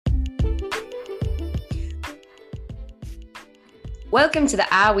Welcome to the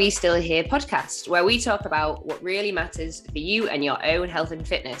Are We Still Here podcast, where we talk about what really matters for you and your own health and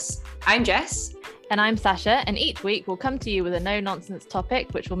fitness. I'm Jess. And I'm Sasha, and each week we'll come to you with a no-nonsense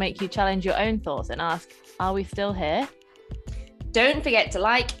topic which will make you challenge your own thoughts and ask, are we still here? Don't forget to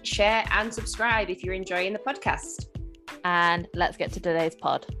like, share and subscribe if you're enjoying the podcast. And let's get to today's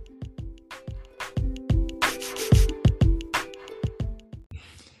pod.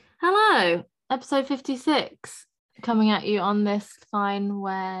 Hello, episode 56. Coming at you on this fine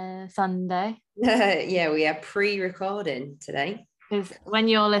Sunday. Yeah, we are pre-recording today. Because when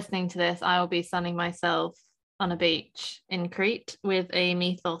you're listening to this, I will be sunning myself on a beach in Crete with a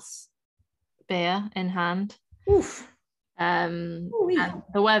Mythos beer in hand. Oof. And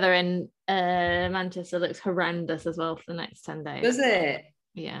the weather in Manchester looks horrendous as well for the next 10 days. Does it?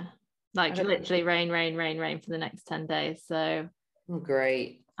 Yeah. Like literally rain for the next 10 days. So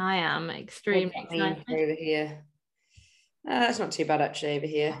great. I am extremely excited. Over here. It's not too bad actually over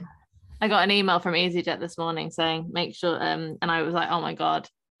here. I got an email from EasyJet this morning saying make sure and I was like, oh my god,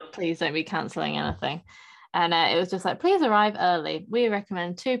 please don't be cancelling anything. And it was just like, please arrive early. We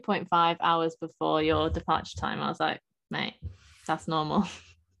recommend 2.5 hours before your departure time. I was like, mate, that's normal.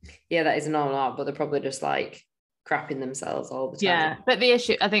 Yeah, that is normal, but they're probably just like crapping themselves all the time. Yeah, but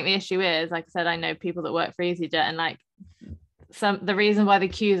I think the issue is, like I said, I know people that work for EasyJet, and like the reason why the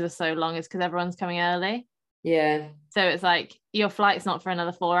queues are so long is because everyone's coming early. Yeah. So it's like your flight's not for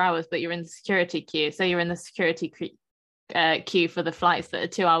another 4 hours, but you're in the security queue. So you're in the security queue for the flights that are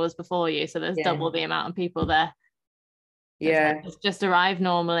 2 hours before you. So there's double the amount of people there. Yeah. Just arrive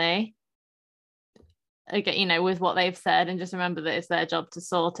normally, with what they've said, and just remember that it's their job to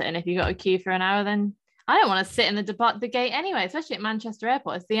sort it. And if you've got a queue for an hour, then I don't want to sit in the gate anyway, especially at Manchester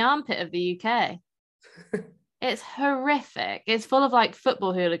Airport. It's the armpit of the UK. It's horrific. It's full of like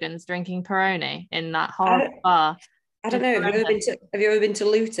football hooligans drinking Peroni in that horrible bar. I don't know. Have you ever been to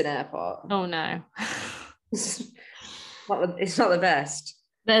Luton Airport? Oh no. It's not the best.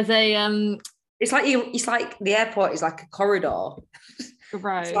 There's a It's like the airport is like a corridor.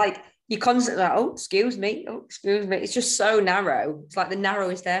 Right. It's like you're constantly like, oh, excuse me. It's just so narrow. It's like the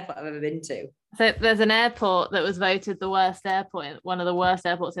narrowest airport I've ever been to. So there's an airport that was voted the worst airport, one of the worst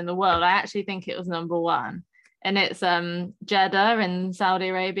airports in the world. I actually think it was number one. And it's Jeddah in Saudi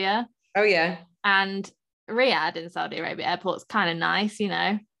Arabia. Oh yeah. And Riyadh in Saudi Arabia airport's kind of nice,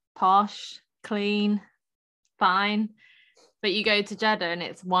 posh, clean, fine. But you go to Jeddah and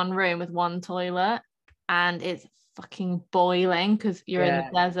it's one room with one toilet and it's fucking boiling because you're in the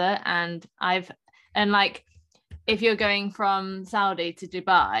desert. And if you're going from Saudi to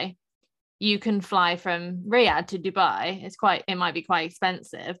Dubai, you can fly from Riyadh to Dubai. It might be quite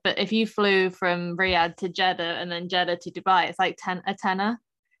expensive, but if you flew from Riyadh to Jeddah and then Jeddah to Dubai, it's like a tenner.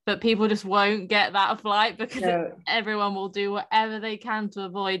 But people just won't get that flight because everyone will do whatever they can to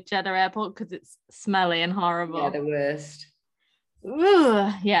avoid Jeddah Airport because it's smelly and horrible. Yeah, the worst. Ooh,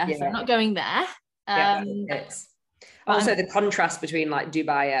 yeah, so I'm not going there. Also, the contrast between like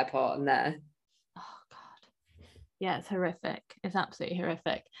Dubai Airport and there. Oh God, yeah, it's horrific. It's absolutely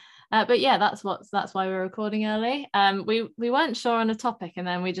horrific. But yeah, that's why we're recording early. We weren't sure on a topic, and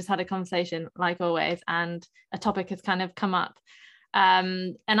then we just had a conversation like always, and a topic has kind of come up.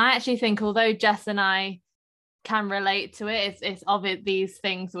 And I actually think, although Jess and I can relate to it, it's obvious these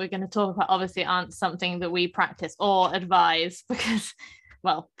things that we're going to talk about obviously aren't something that we practice or advise because,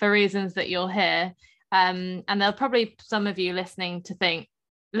 well, for reasons that you'll hear. And there'll probably some of you listening to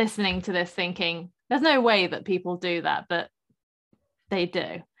this thinking, there's no way that people do that, but they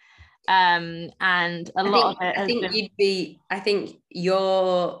do. And a lot of it I think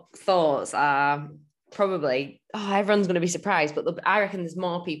your thoughts are probably everyone's going to be surprised, but I reckon there's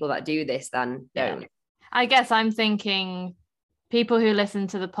more people that do this than don't. I guess I'm thinking people who listen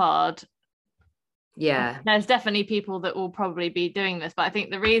to the pod, there's definitely people that will probably be doing this, but I think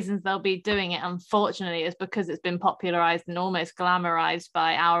the reasons they'll be doing it, unfortunately, is because it's been popularized and almost glamorized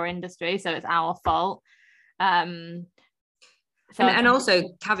by our industry, so it's our fault. So and also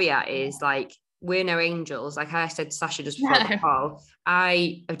caveat is like we're no angels. Like I said to Sasha just before the call,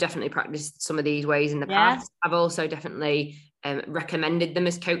 I have definitely practiced some of these ways in the past. I've also definitely recommended them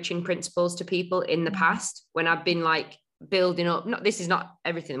as coaching principles to people in the past when I've been like building up. This is not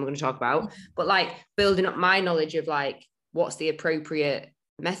everything I'm going to talk about, but like building up my knowledge of like what's the appropriate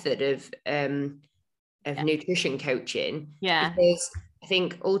method of nutrition coaching. Yeah, because I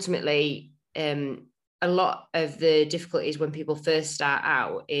think ultimately a lot of the difficulties when people first start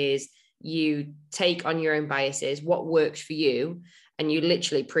out is you take on your own biases, what works for you, and you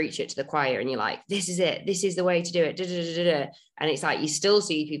literally preach it to the choir and you're like, this is it, this is the way to do it. And it's like, you still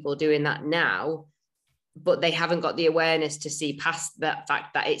see people doing that now, but they haven't got the awareness to see past that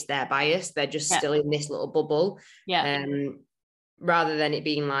fact that it's their bias. They're just still in this little bubble. Yeah. Rather than it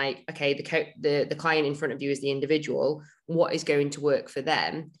being like, okay, the client in front of you is the individual, what is going to work for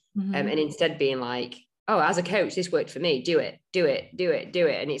them? And instead being like, oh, as a coach, this worked for me, do it.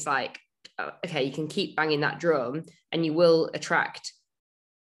 And it's like, okay, you can keep banging that drum and you will attract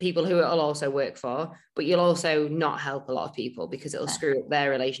people who it'll also work for, but you'll also not help a lot of people because it'll screw up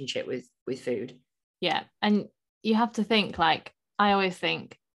their relationship with food. Yeah. And you have to think, like, I always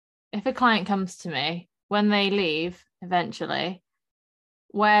think, if a client comes to me, when they leave eventually,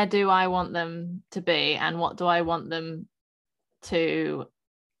 where do I want them to be and what do I want them to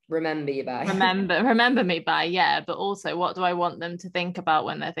remember you by? Remember me by, yeah. But also, what do I want them to think about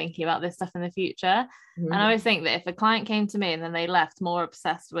when they're thinking about this stuff in the future? And I always think that if a client came to me and then they left more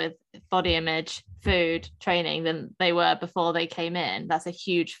obsessed with body image, food, training than they were before they came in, that's a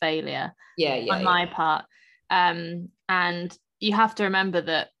huge failure on my part. And you have to remember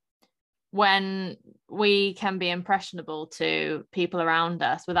that when we can be impressionable to people around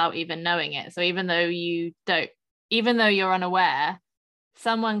us without even knowing it. So even though you're unaware,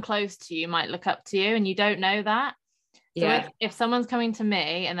 someone close to you might look up to you and you don't know that. So if someone's coming to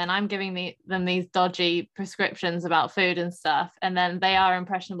me and then I'm giving them these dodgy prescriptions about food and stuff, and then they are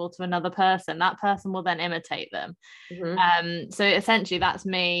impressionable to another person, that person will then imitate them. So essentially that's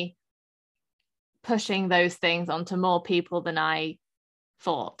me pushing those things onto more people than I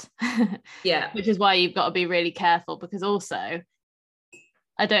thought. Which is why you've got to be really careful, because also,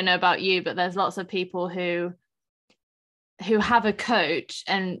 I don't know about you, but there's lots of people who have a coach,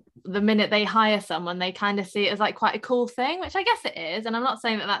 and the minute they hire someone, they kind of see it as like quite a cool thing, which I guess it is, and I'm not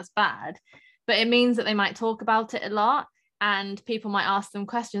saying that that's bad, but it means that they might talk about it a lot and people might ask them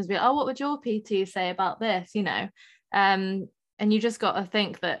questions, be like, oh, what would your PT say about this, and you just got to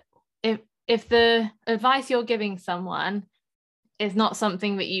think that if the advice you're giving someone is not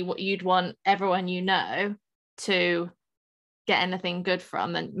something that you'd want everyone to get anything good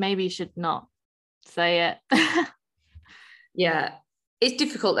from, then maybe you should not say it. Yeah, it's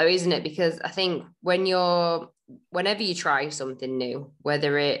difficult though, isn't it? Because I think whenever you try something new,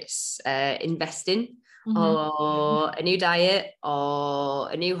 whether it's investing or a new diet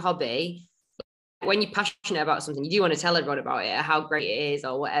or a new hobby, when you're passionate about something, you do want to tell everyone about it, how great it is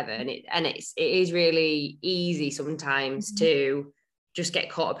or whatever. And it is really easy sometimes to just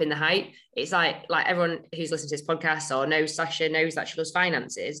get caught up in the hype. It's like everyone who's listened to this podcast or knows Sasha knows that she loves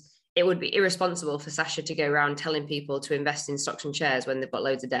finances. It would be irresponsible for Sasha to go around telling people to invest in stocks and shares when they've got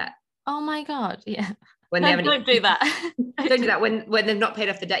loads of debt. Oh my God, yeah. When they don't do that. Don't do that when they've not paid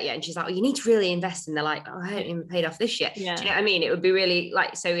off the debt yet. And she's like, oh, you need to really invest. And they're like, oh, I haven't even paid off this yet. Yeah. Do you know what I mean? It would be really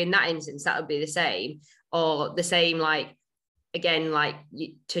like, so in that instance, that would be the same. Or the same, like, again, like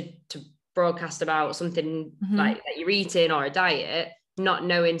to broadcast about something like that you're eating or a diet, not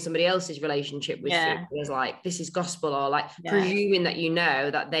knowing somebody else's relationship with food is like, this is gospel, or like presuming that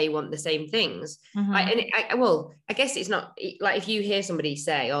that they want the same things. Like, and I guess it's not like, if you hear somebody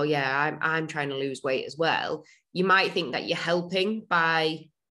say, oh yeah, I'm trying to lose weight as well, you might think that you're helping by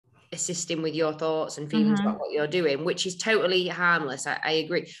assisting with your thoughts and feelings about what you're doing, which is totally harmless. I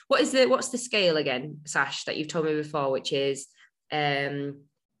agree. What's the scale again, Sash, that you've told me before, which is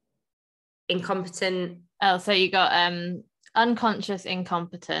incompetent? Oh, so you got unconscious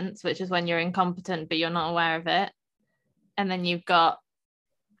incompetence, which is when you're incompetent but you're not aware of it, and then you've got,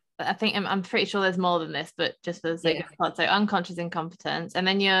 I think I'm pretty sure there's more than this, but just for the sake of thought, so unconscious incompetence, and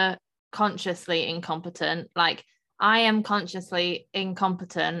then you're consciously incompetent. Like, I am consciously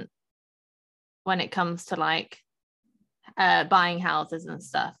incompetent when it comes to like buying houses and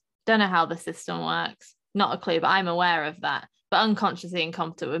stuff. Don't know how the system works, not a clue, but I'm aware of that. But unconsciously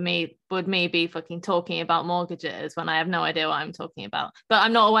incompetent would me be fucking talking about mortgages when I have no idea what I'm talking about, but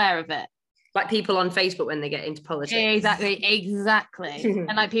I'm not aware of it. Like people on Facebook when they get into politics. Exactly.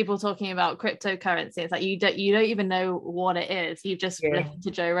 And like people talking about cryptocurrency, it's like you don't even know what it is. You've just listened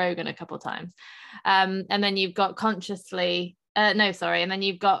to Joe Rogan a couple of times. And then you've got and then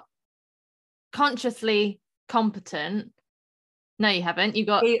you've got consciously competent. No, you haven't. You've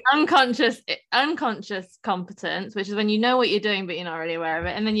got unconscious competence, which is when you know what you're doing, but you're not really aware of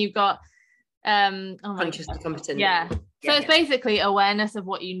it. And then you've got conscious competence. Yeah. So it's basically awareness of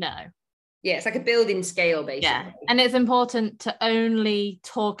what you know. Yeah, it's like a building scale, basically. Yeah. And it's important to only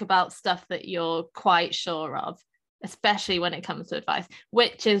talk about stuff that you're quite sure of, especially when it comes to advice,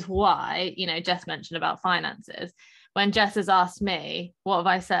 which is why, Jess mentioned about finances. When Jess has asked me, what have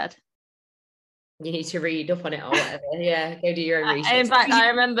I said? You need to read up on it or whatever. Yeah, go do your own research. In fact, I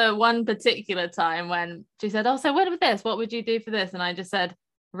remember one particular time when she said, oh, so what about this? What would you do for this? And I just said,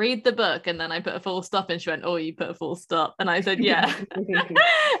 read the book. And then I put a full stop, and she went, oh, you put a full stop. And I said, yeah.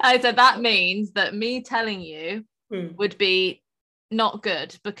 I said, that means that me telling you would be not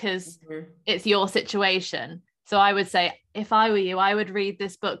good because it's your situation. So I would say, if I were you, I would read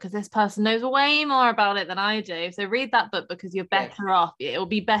this book because this person knows way more about it than I do. So read that book because you're better off. It will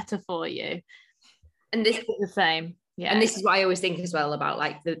be better for you. And this is the same. Yeah. And this is what I always think as well about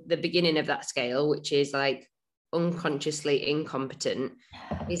like the beginning of that scale, which is like unconsciously incompetent,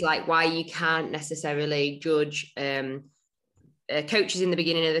 is like why you can't necessarily judge coaches in the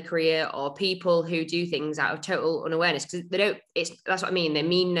beginning of the career or people who do things out of total unawareness, because they don't, that's what I mean, they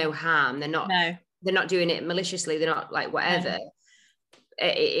mean no harm, they're not doing it maliciously, they're not like whatever.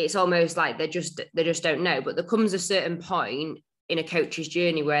 It's almost like they just don't know. But there comes a certain point in a coach's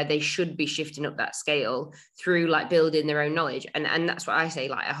journey where they should be shifting up that scale through like building their own knowledge. And that's what I say,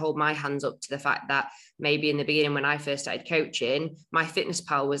 like I hold my hands up to the fact that maybe in the beginning when I first started coaching,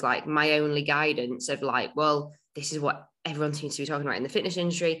 MyFitnessPal was like my only guidance of like, well, this is what everyone seems to be talking about in the fitness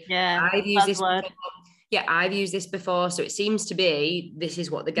industry. I've used this before. I've used this before, so it seems to be this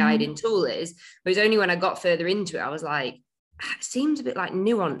is what the guiding tool is. But it's only when I got further into it I was like, it seems a bit like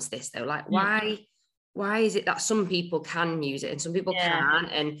nuanced, this though, like why is it that some people can use it and some people can't?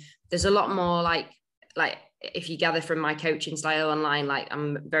 And there's a lot more like if you gather from my coaching style online, like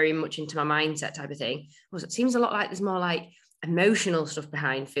I'm very much into my mindset type of thing. Well, it seems a lot like there's more like emotional stuff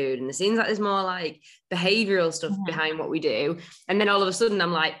behind food, and it seems like there's more like behavioral stuff behind what we do. And then all of a sudden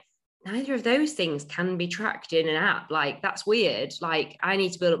I'm like, neither of those things can be tracked in an app. Like that's weird. Like I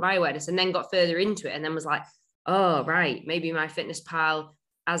need to build up my awareness. And then got further into it and then was like, oh right, maybe MyFitnessPal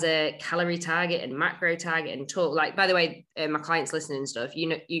as a calorie target and macro target and talk. Like, by the way, my clients listening and stuff, you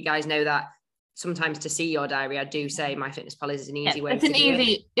know, you guys know that sometimes to see your diary, I do say MyFitnessPal is an easy way. It's an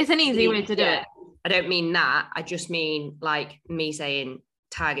easy way to do it. I don't mean that. I just mean like me saying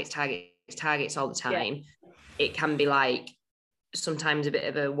targets all the time. It can be like sometimes a bit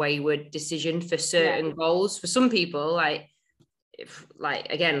of a wayward decision for certain goals. For some people,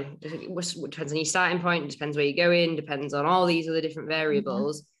 again, it depends on your starting point, it depends where you're going, depends on all these other different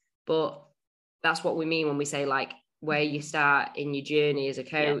variables. But that's what we mean when we say like where you start in your journey as a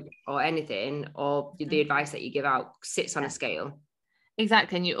coach or anything, or the advice that you give out sits on a scale.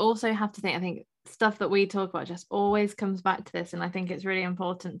 Exactly. And you also have to think, I think stuff that we talk about just always comes back to this, and I think it's really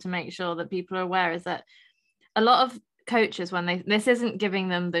important to make sure that people are aware, is that a lot of coaches, when this isn't giving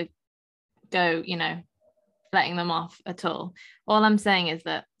them the go, you know, letting them off at all I'm saying is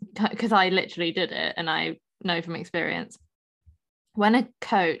that, because I literally did it and I know from experience, when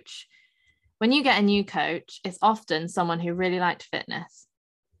you get a new coach, it's often someone who really liked fitness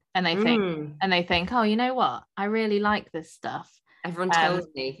and they think, oh, you know what, I really like this stuff. Everyone tells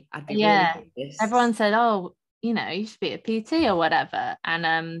me I'd be really good at this. Everyone said, oh, you know, you should be a PT or whatever.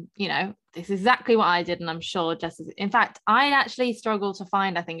 And you know, this is exactly what I did. And I'm sure in fact, I actually struggled to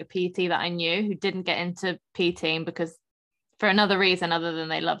find, I think, a PT that I knew who didn't get into PTing because for another reason other than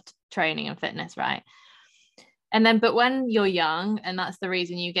they loved training and fitness, right? And then, but when you're young and that's the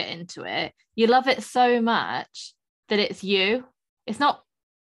reason you get into it, you love it so much that it's you. It's not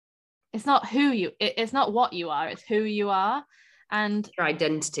it's not what you are, it's who you are. And your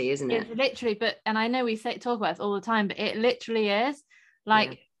identity, isn't it? It's literally, talk about this all the time, but it literally is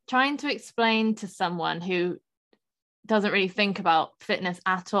like trying to explain to someone who doesn't really think about fitness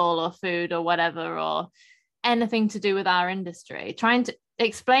at all or food or whatever or anything to do with our industry,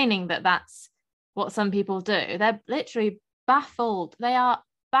 explaining that that's what some people do. They're literally baffled. They are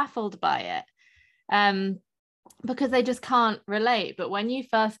baffled by it because they just can't relate. But when you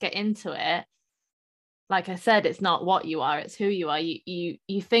first get into it, like I said, it's not what you are, it's who you are.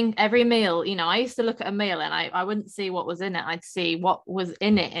 You think every meal, you know, I used to look at a meal and I wouldn't see what was in it. I'd see what was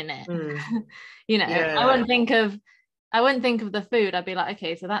in it. You know, I wouldn't think of the food. I'd be like,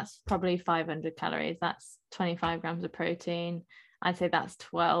 okay, so that's probably 500 calories. That's 25 grams of protein. I'd say that's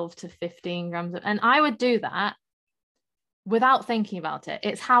 12 to 15 grams and I would do that without thinking about it.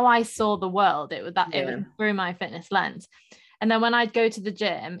 It's how I saw the world. It was through my fitness lens. And then when I'd go to the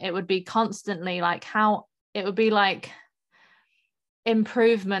gym, it would be constantly like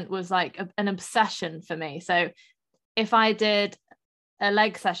improvement was like an obsession for me. So if I did a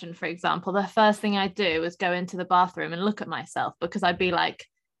leg session, for example, the first thing I'd do was go into the bathroom and look at myself because I'd be like,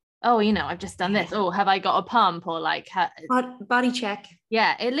 oh, you know, I've just done this. Oh, have I got a pump or like body check?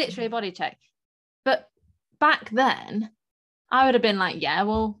 Yeah, it literally a body check. But back then I would have been like, yeah,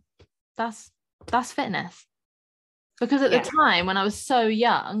 well, that's fitness. Because at the time when I was so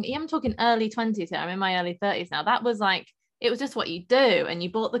young, I'm talking early 20s here, I'm in my early 30s now, that was like it was just what you do. And you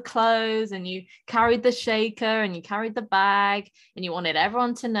bought the clothes and you carried the shaker and you carried the bag and you wanted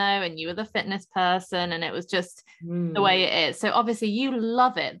everyone to know, and you were the fitness person, and it was just the way it is. So obviously you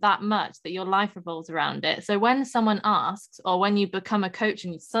love it that much that your life revolves around it. So when someone asks, or when you become a coach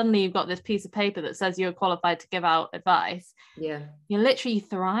and suddenly you've got this piece of paper that says you're qualified to give out advice, you literally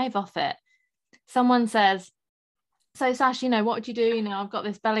thrive off it. Someone says, so Sash, what would you do? I've got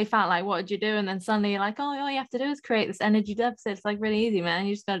this belly fat, like, what would you do? And then suddenly you're like, oh, all you have to do is create this energy deficit. It's like really easy, man.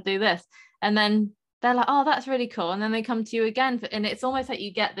 You just got to do this. And then they're like, oh, that's really cool. And then they come to you again. And it's almost like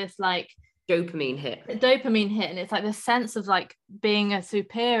you get this like dopamine hit. And it's like the sense of like being a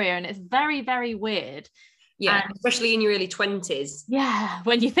superior. And it's very, very weird. Yeah, and especially in your early 20s. Yeah,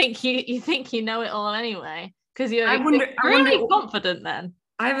 when you think you know it all anyway. Because you're really confident then.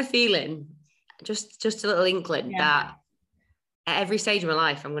 I have a feeling, just a little inkling, that at every stage of my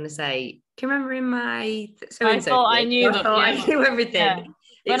life, I'm going to say, can you remember in my so-and-so? I knew I knew everything. Yeah.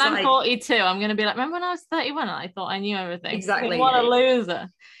 When I'm 42, I'm going to be like, remember when I was 31? I thought I knew everything. Exactly. What a loser.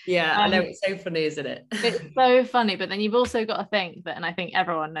 Yeah, I know, it's so funny, isn't it? It's so funny, but then you've also got to think that, and I think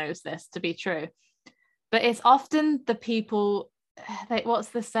everyone knows this to be true, but it's often the people, what's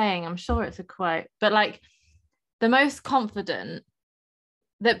the saying? I'm sure it's a quote, but like the most confident,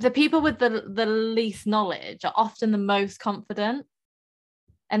 the people with the least knowledge are often the most confident.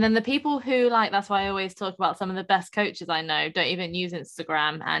 And then the people who, like, that's why I always talk about some of the best coaches I know don't even use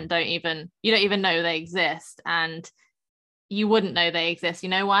Instagram and you don't even know they exist. And you wouldn't know they exist. You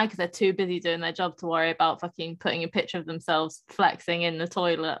know why? Because they're too busy doing their job to worry about fucking putting a picture of themselves flexing in the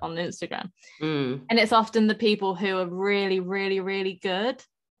toilet on Instagram. And it's often the people who are really, really, really good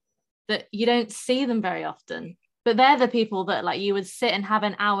that you don't see them very often. But they're the people that like you would sit and have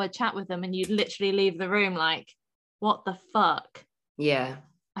an hour chat with them and you'd literally leave the room like, what the fuck? Yeah.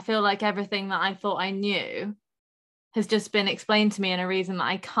 I feel like everything that I thought I knew has just been explained to me in a reason that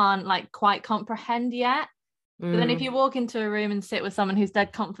I can't like quite comprehend yet. But then if you walk into a room and sit with someone who's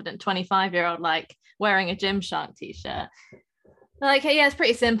dead confident 25-year-old, like wearing a Gymshark t-shirt, they're like, hey, yeah, it's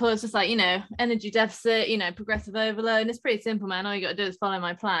pretty simple. It's just like, energy deficit, progressive overload. And it's pretty simple, man. All you got to do is follow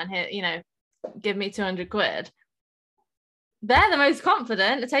my plan here, give me 200 quid. They're the most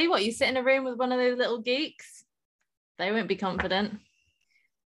confident. I tell you what, you sit in a room with one of those little geeks, they won't be confident.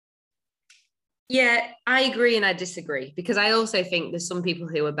 Yeah, I agree and I disagree, because I also think there's some people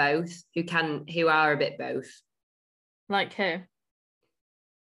who are both, who are a bit both. Like who?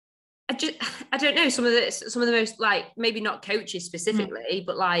 I don't know, some of the most, like, maybe not coaches specifically,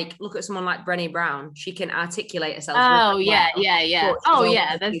 but like look at someone like Brené Brown. She can articulate herself. Oh yeah. Oh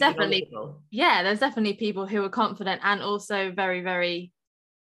yeah, there's definitely people who are confident and also very, very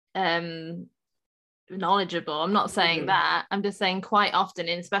knowledgeable. I'm not saying that. I'm just saying quite often,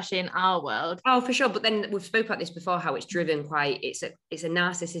 especially in our world. Oh, for sure. But then we've spoke about this before, how it's driven it's a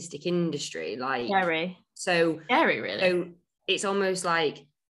narcissistic industry, like scary. So scary, really. So it's almost like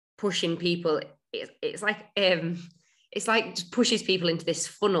pushing people. It's like just pushes people into this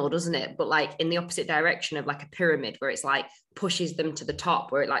funnel, doesn't it? But like in the opposite direction of like a pyramid, where it's like pushes them to the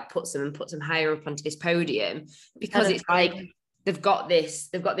top, where it like puts them higher up onto this podium, because it's like they've got this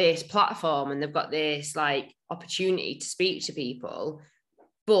platform and they've got this like opportunity to speak to people.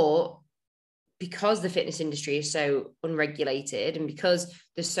 But because the fitness industry is so unregulated, and because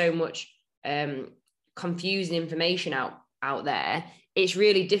there's so much confusing information out there, it's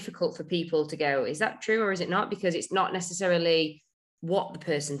really difficult for people to go, is that true or is it not? Because it's not necessarily what the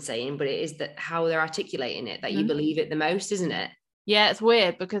person's saying, but it is that how they're articulating it, that you believe it the most, isn't it? Yeah, it's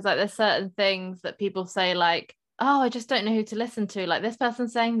weird, because like there's certain things that people say like, oh, I just don't know who to listen to. Like this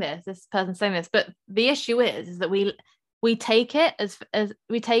person's saying this person's saying this. But the issue is that we take it as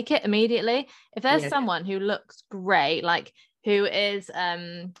we take it immediately. If there's someone who looks great, like who is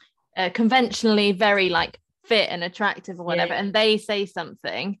conventionally very like fit and attractive or whatever, and they say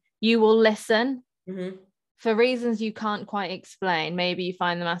something, you will listen for reasons you can't quite explain. Maybe you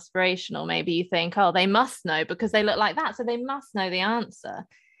find them aspirational. Maybe you think, oh, they must know because they look like that, so they must know the answer.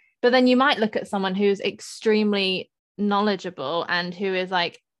 But then you might look at someone who's extremely knowledgeable and who is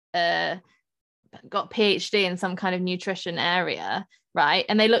like got PhD in some kind of nutrition area, right?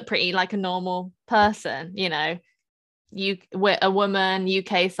 And they look pretty like a normal person, a woman,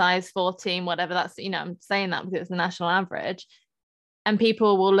 UK size 14, whatever. That's, I'm saying that because it's the national average. And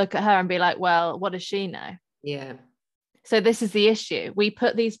people will look at her and be like, well, what does she know? Yeah. So this is the issue. We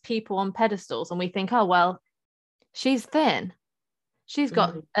put these people on pedestals and we think, oh, well, she's thin. She's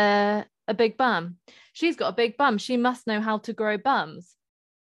got a big bum. She's got a big bum. She must know how to grow bums.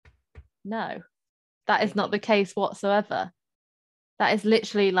 No, that is not the case whatsoever. That is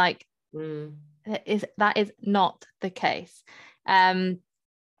literally like that is not the case.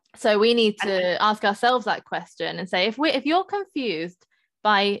 So we need to ask ourselves that question and say, if you're confused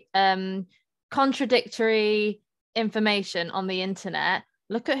by contradictory information on the internet,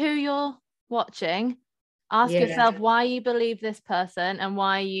 look at who you're watching, ask yourself why you believe this person and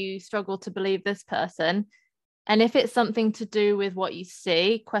why you struggle to believe this person. And if it's something to do with what you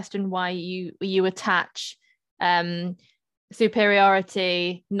see, question why you attach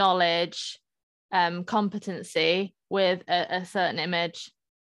superiority, knowledge, competency with a certain image.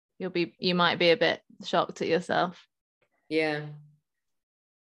 You might be a bit shocked at yourself. Yeah.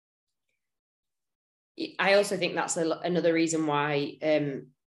 I also think that's another reason why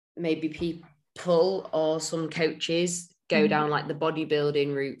maybe people or some coaches go down like the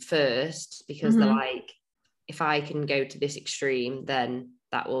bodybuilding route first, because they're like, if I can go to this extreme, then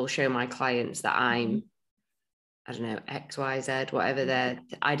that will show my clients that I'm, I don't know, X, Y, Z, whatever their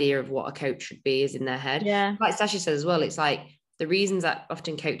idea of what a coach should be is in their head. Yeah. Like Sasha says as well, it's like the reasons that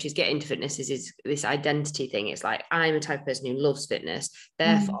often coaches get into fitness is this identity thing. It's like, I'm a type of person who loves fitness.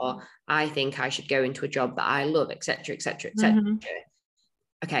 Therefore, I think I should go into a job that I love, etc., etc., etc.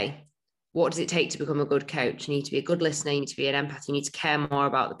 Okay, what does it take to become a good coach? You need to be a good listener. You need to be an empath. You need to care more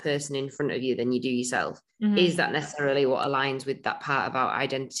about the person in front of you than you do yourself. Is that necessarily what aligns with that part about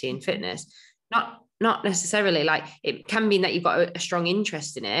identity and fitness? Not necessarily. Like, it can mean that you've got a strong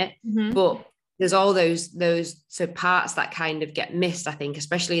interest in it, but there's all those parts that kind of get missed, I think,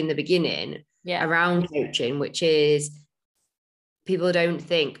 especially in the beginning around coaching, which is people don't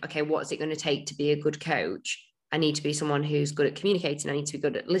think, okay, what's it going to take to be a good coach? I need to be someone who's good at communicating. I need to be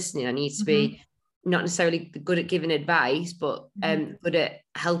good at listening. I need to be not necessarily good at giving advice, but good at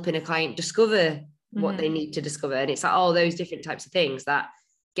helping a client discover what they need to discover. And it's like all those different types of things that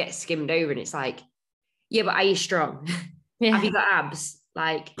get skimmed over. And it's like, yeah, but are you strong? Have you got abs?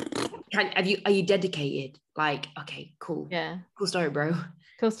 Like, are you dedicated? Like, okay, cool. Yeah. Cool story, bro.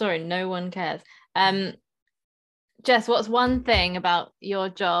 Cool story. No one cares. Jess, what's one thing about your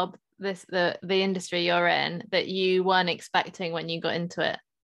job, the industry you're in, that you weren't expecting when you got into it,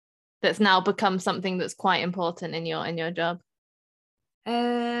 that's now become something that's quite important in your job?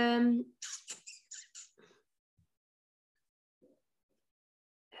 I'm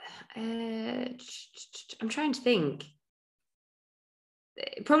trying to think.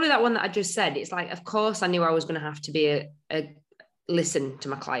 Probably that one that I just said. It's like, of course I knew I was going to have to be a listen to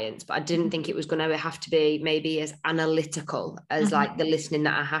my clients, but I didn't think it was going to have to be maybe as analytical as like the listening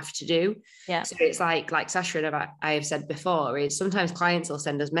that I have to do. Yeah. So it's like Sasha and I have said before, is sometimes clients will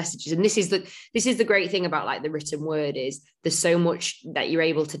send us messages, and this is the great thing about like the written word, is there's so much that you're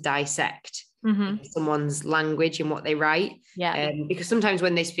able to dissect someone's language and what they write. Because sometimes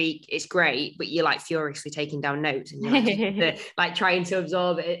when they speak, it's great, but you're like furiously taking down notes and you're like trying to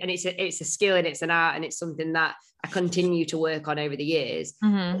absorb it, and it's a skill and it's an art, and it's something that I continue to work on over the years.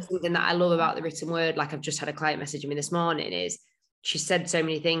 Something that I love about the written word, like I've just had a client message me this morning, is she said so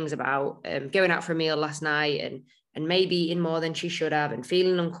many things about going out for a meal last night and maybe eating more than she should have, and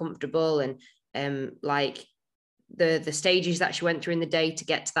feeling uncomfortable, and like the stages that she went through in the day to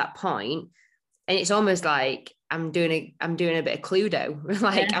get to that point. And it's almost like I'm doing a bit of Cluedo.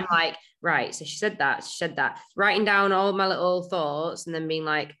 Like, I'm like, right, so she said that, writing down all my little thoughts and then being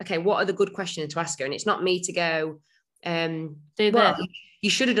like, okay, what are the good questions to ask her? And it's not me to go, well, you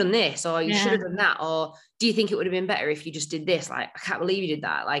should have done this, or you should have done that, or do you think it would have been better if you just did this? Like, I can't believe you did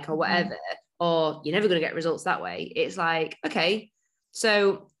that, like, or whatever, or you're never going to get results that way. It's like, okay,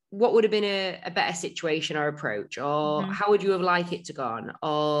 so what would have been a better situation or approach, or how would you have liked it to go on,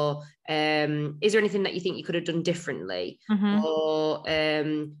 or is there anything that you think you could have done differently, or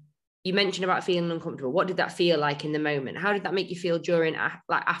you mentioned about feeling uncomfortable. What did that feel like in the moment? How did that make you feel during,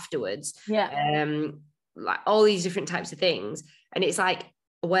 like, afterwards? Like all these different types of things. And it's like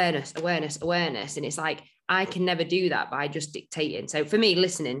awareness. And it's like, I can never do that by just dictating. So for me,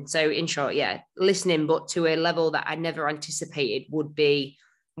 listening. So in short, listening, but to a level that I never anticipated would be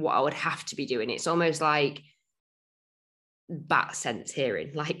what I would have to be doing. It's almost like bat sense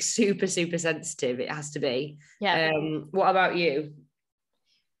hearing, like super, super sensitive. It has to be. What about you?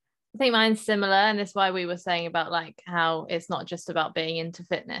 I think mine's similar, and that's why we were saying about like how it's not just about being into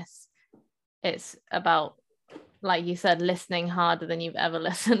fitness. It's about, like you said, listening harder than you've ever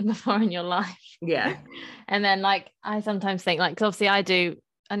listened before in your life. And then like I sometimes think, like, 'cause obviously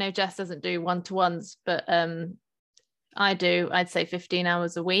I know Jess doesn't do one-to-ones, but I do, I'd say 15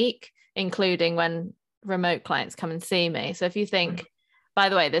 hours a week, including when remote clients come and see me. So if you think, by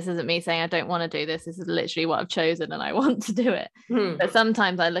the way, this isn't me saying I don't want to do this, this is literally what I've chosen and I want to do it. But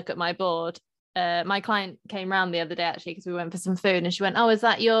sometimes I look at my board my client came round the other day actually because we went for some food, and she went, "Oh, is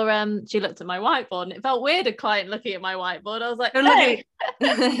that your she looked at my whiteboard, and it felt weird, a client looking at my whiteboard. I was like, Don't "Hey,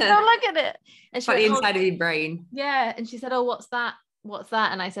 look at it. don't look at it." And she Like went, the inside of your brain. yeah. And she said, "Oh, what's that? What's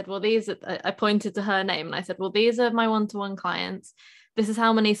that?" And I said, "Well, these are," I pointed to her name and I said, "Well, these are my one-to-one clients. This is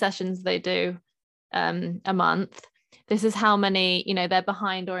how many sessions they do a month. This is how many, they're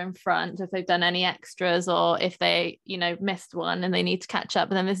behind or in front, if they've done any extras, or if they, missed one and they need to catch up.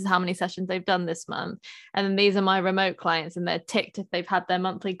 And then this is how many sessions they've done this month. And then these are my remote clients, and they're ticked if they've had their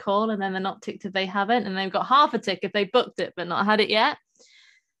monthly call, and then they're not ticked if they haven't. And they've got half a tick if they booked it but not had it yet."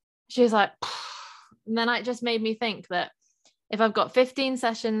 She was like, and then it just made me think that if I've got 15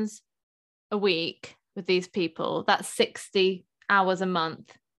 sessions a week with these people, that's 60 hours a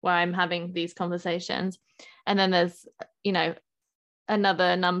month where I'm having these conversations. And then there's,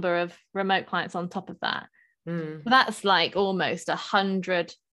 another number of remote clients on top of that. That's like almost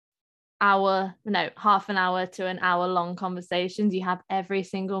 100 hour, half an hour to an hour long conversations you have every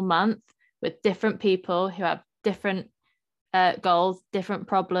single month with different people who have different goals, different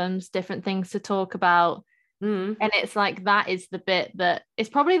problems, different things to talk about. And it's like, that is the bit that it's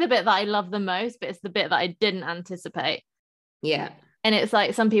probably the bit that I love the most, but it's the bit that I didn't anticipate. Yeah. And it's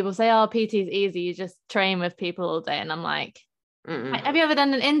like, some people say, "Oh, PT is easy, you just train with people all day." And I'm like, "Have you ever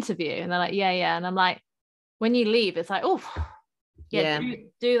done an interview?" And they're like, yeah. And I'm like, when you leave, it's like, "Oh, yeah.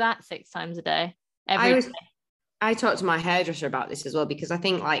 Do that 6 times a day, every day." I talked to my hairdresser about this as well, because I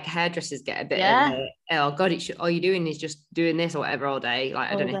think like hairdressers get a bit of oh god, all you're doing is just doing this or whatever all day.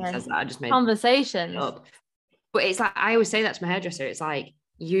 Like, I don't know if he says that, I just made conversations up. But it's like, I always say that to my hairdresser, it's like,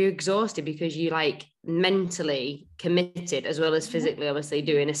 you're exhausted because you like mentally committed as well as physically, obviously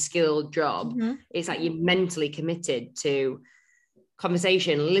doing a skilled job. It's like you're mentally committed to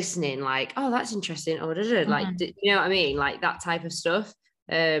conversation, listening, like, "Oh, that's interesting," or like, you know what I mean, like that type of stuff.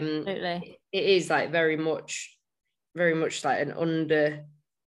 It is like very much like an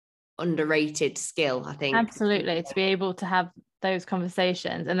underrated skill, I think. Absolutely, to be able to have those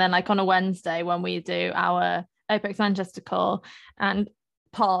conversations. And then like on a Wednesday when we do our Apex Manchester call and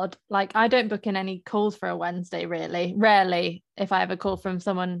pod, like I don't book in any calls for a Wednesday, really. Rarely, if I have a call from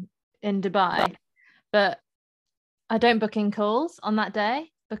someone in Dubai, but I don't book in calls on that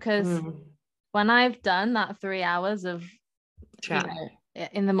day, because when I've done that 3 hours of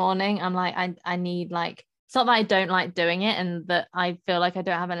in the morning, I'm like, I need, like, it's not that I don't like doing it and that I feel like I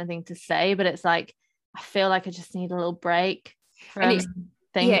don't have anything to say, but it's like I feel like I just need a little break from and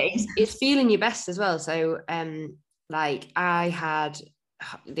it's feeling your best as well. So like I've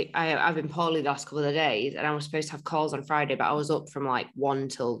been poorly the last couple of days, and I was supposed to have calls on Friday, but I was up from like 1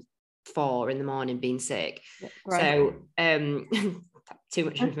 till 4 in the morning being sick. So too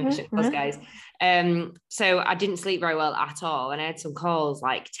much information, guys. So I didn't sleep very well at all, and I had some calls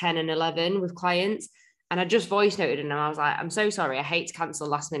like 10 and 11 with clients, and I just voice noted and I was like, "I'm so sorry, I hate to cancel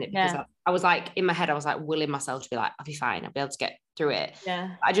last minute," because I was like, in my head I was like willing myself to be like, "I'll be fine, I'll be able to get through it."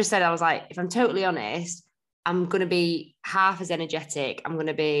 I just said, I was like, if I'm totally honest, I'm going to be half as energetic, I'm going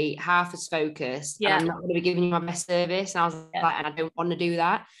to be half as focused, and I'm not going to be giving you my best service. And I was like, and I don't want to do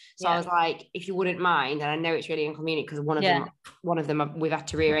that. So I was like, if you wouldn't mind, and I know it's really inconvenient because one of them we've had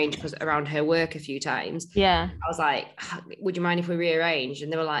to rearrange because around her work a few times. I was like, would you mind if we rearrange?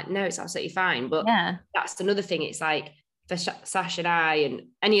 And they were like, no, it's absolutely fine. But that's another thing. It's like, for Sash and I and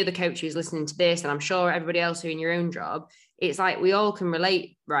any other coach who's listening to this, and I'm sure everybody else who in your own job, it's like we all can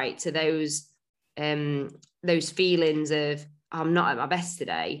relate, right, to those feelings of, I'm not at my best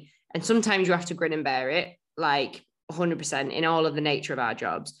today. And sometimes you have to grin and bear it, like 100% in all of the nature of our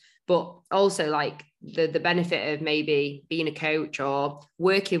jobs. But also like the benefit of maybe being a coach or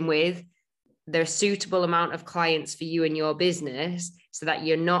working with the suitable amount of clients for you and your business so that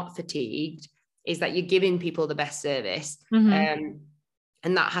you're not fatigued, is that you're giving people the best service. And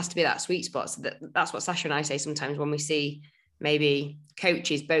that has to be that sweet spot. So that's what Sasha and I say sometimes when we see maybe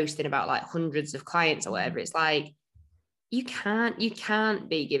coaches boasting about like hundreds of clients or whatever. It's like, you can't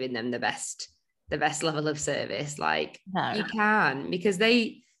be giving them the best level of service. Like, you can, because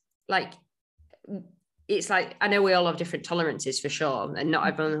they, like, it's like, I know we all have different tolerances for sure, and not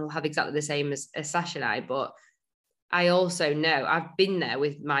everyone will have exactly the same as Sasha and I, but I also know I've been there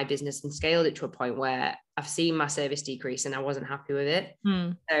with my business and scaled it to a point where I've seen my service decrease and I wasn't happy with it.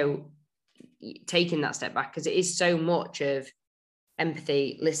 So taking that step back, because it is so much of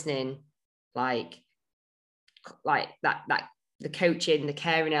empathy, listening, like that the coaching, the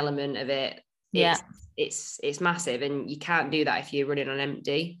caring element of it. It's massive, and you can't do that if you're running on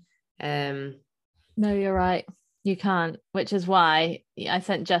empty. No, you're right, you can't, which is why I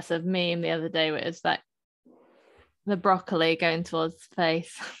sent Jess a meme the other day where it's like the broccoli going towards the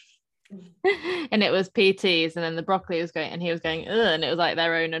face. and it was PTs, and then the broccoli was going, and he was going, ugh, and it was like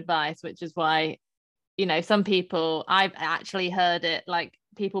their own advice, which is why, you know, some people, I've actually heard it, like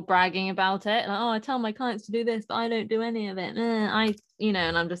people bragging about it, like, oh, I tell my clients to do this, but I don't do any of it. You know,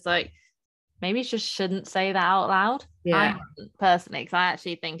 and I'm just like, maybe you just shouldn't say that out loud. Yeah. I personally, because I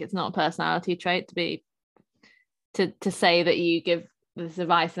actually think it's not a personality trait to be to say that you give this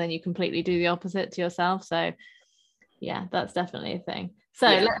advice and then you completely do the opposite to yourself. So yeah, that's definitely a thing.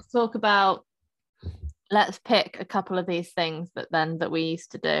 So let's pick a couple of these things that we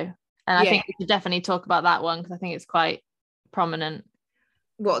used to do. And I think we should definitely talk about that one, because I think it's quite prominent.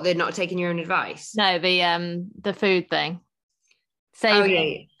 What, they're not taking your own advice? No, the food thing.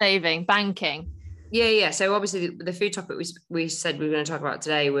 Saving, banking. Yeah. So obviously the food topic we said we were going to talk about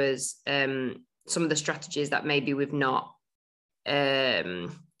today was some of the strategies that maybe we've not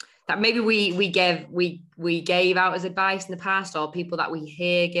that maybe we gave out as advice in the past, or people that we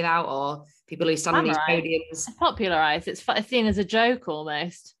hear give out, or people who stand on these podiums. It's popularized. It's seen as a joke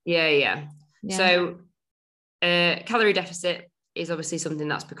almost. Yeah. So calorie deficit is obviously something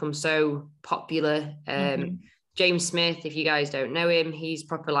that's become so popular. James Smith, if you guys don't know him, he's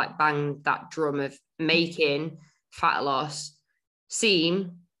proper like banged that drum of making fat loss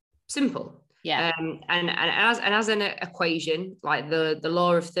seem simple. Yeah. And as an equation, like the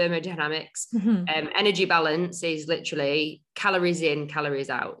law of thermodynamics, energy balance is literally calories in, calories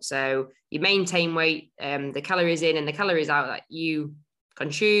out. So you maintain weight, the calories in and the calories out that you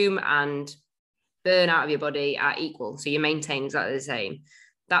consume and burn out of your body are equal. So you maintain exactly the same.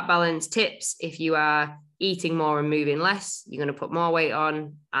 That balance tips if you are eating more and moving less, you're going to put more weight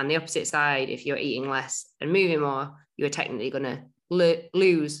on. And the opposite side, if you're eating less and moving more, you're technically going to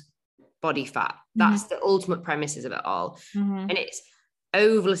lose body fat. That's the ultimate premises of it all. And it's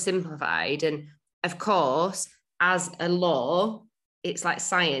overly simplified. And of course, as a law, it's like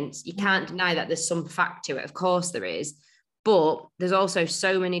science. You can't deny that there's some fact to it. Of course there is. But there's also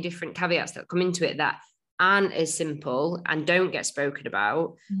so many different caveats that come into it that aren't as simple and don't get spoken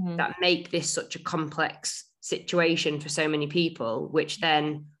about, that make this such a complex situation for so many people, which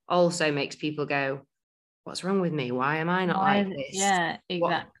then also makes people go, what's wrong with me? Why am I not like this? Yeah,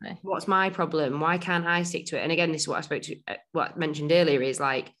 exactly. What's my problem? Why can't I stick to it? And again, this is what what I mentioned earlier, is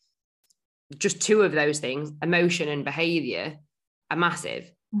like just two of those things, emotion and behavior, are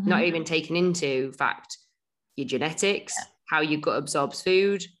massive. Not even taken into fact your genetics, how your gut absorbs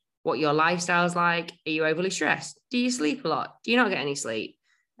food, what your lifestyle's like. Are you overly stressed? Do you sleep a lot? Do you not get any sleep?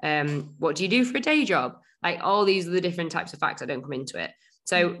 What do you do for a day job? Like all these are the different types of facts that don't come into it.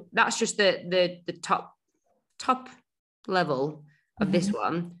 So that's just the top level of this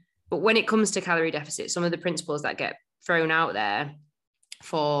one. But when it comes to calorie deficit, some of the principles that get thrown out there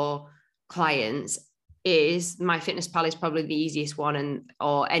for clients is MyFitnessPal is probably the easiest one,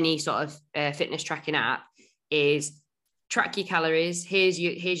 or any sort of fitness tracking app, is track your calories. Here's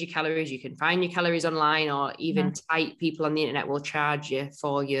your calories. You can find your calories online, or even people on the internet will charge you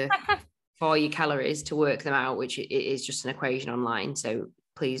for your calories to work them out, which is just an equation online. So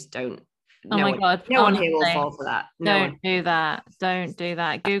please don't. Oh my God. No one here will fall for that. Don't do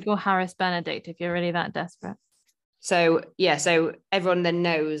that. Google Harris Benedict if you're really that desperate. So everyone then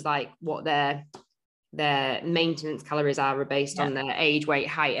knows like what their maintenance calories are based on their age, weight,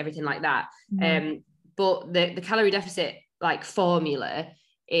 height, everything like that. But the calorie deficit like formula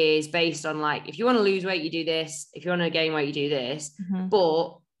is based on like, if you want to lose weight, you do this. If you want to gain weight, you do this.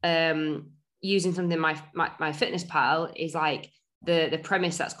 But using something MyFitnessPal is like the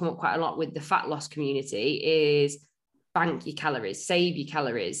premise that's come up quite a lot with the fat loss community is bank your calories, save your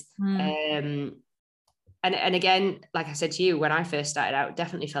calories. And again, like I said to you, when I first started out,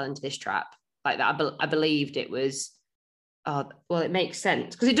 definitely fell into this trap like that. I believed it was, it makes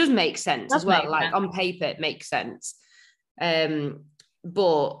sense, because it does make sense as well. Like on paper, it makes sense.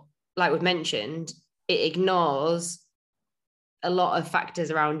 But like we've mentioned, it ignores a lot of factors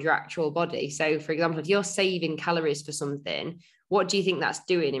around your actual body. So for example, if you're saving calories for something, what do you think that's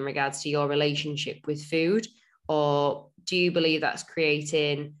doing in regards to your relationship with food? Or do you believe that's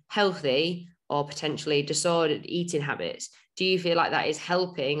creating healthy or potentially disordered eating habits? Do you feel like that is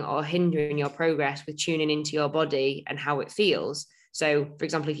helping or hindering your progress with tuning into your body and how it feels? So, for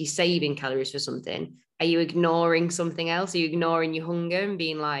example, if you're saving calories for something, are you ignoring something else? Are you ignoring your hunger and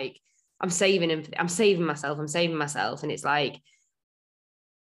being like, I'm saving myself. And it's like,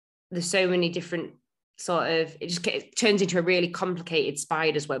 there's so many different it turns into a really complicated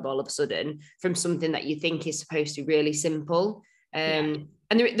spider's web all of a sudden from something that you think is supposed to be really simple. And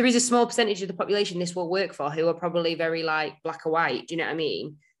there is a small percentage of the population this will work for who are probably very like black or white. Do you know what I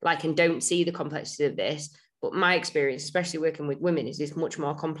mean? Like, and don't see the complexity of this. But my experience, especially working with women, is it's much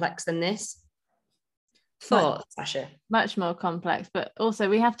more complex than this. Thoughts, Sasha? Much more complex, but also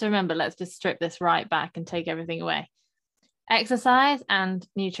we have to remember, let's just strip this right back and take everything away. Exercise and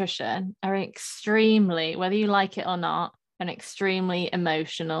nutrition are extremely, whether you like it or not, an extremely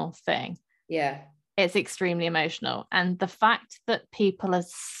emotional thing. Yeah. It's extremely emotional. And the fact that people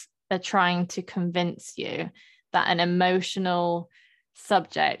are trying to convince you that an emotional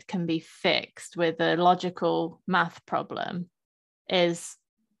subject can be fixed with a logical math problem is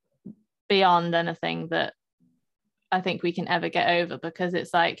beyond anything that I think we can ever get over, because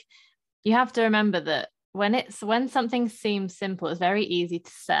it's like, you have to remember that when something seems simple, it's very easy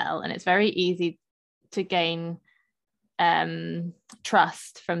to sell, and it's very easy to gain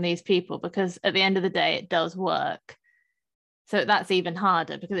trust from these people, because at the end of the day it does work. So that's even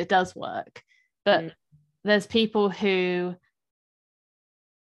harder, because it does work. But there's people who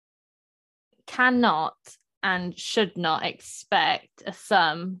cannot and should not expect a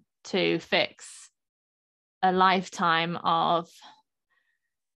sum to fix a lifetime of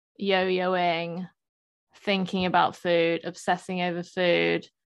yo-yoing, thinking about food, obsessing over food,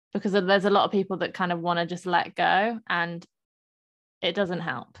 because there's a lot of people that kind of want to just let go, and it doesn't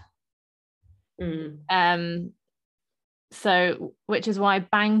help. So which is why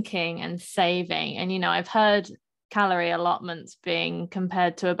banking and saving, and, you know, I've heard calorie allotments being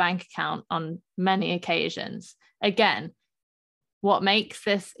compared to a bank account on many occasions. Again, what makes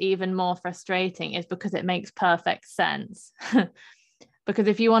this even more frustrating is because it makes perfect sense. Because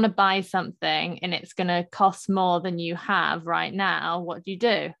if you want to buy something and it's going to cost more than you have right now, what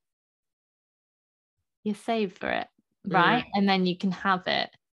do? You save for it, right? And then you can have it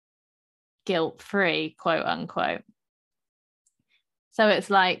guilt-free, quote unquote. So it's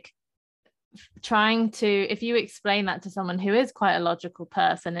like trying to, if you explain that to someone who is quite a logical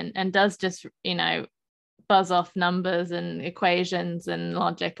person and does just, you know, buzz off numbers and equations and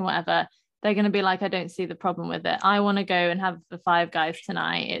logic and whatever, they're going to be like, I don't see the problem with it. I want to go and have the Five Guys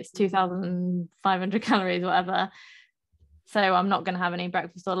tonight. It's 2,500 calories, whatever. So I'm not going to have any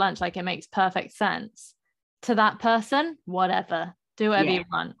breakfast or lunch. Like, it makes perfect sense. To that person, whatever, do whatever you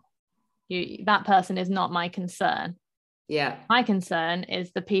want. That person is not my concern. Yeah. My concern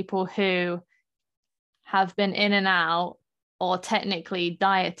is the people who have been in and out or technically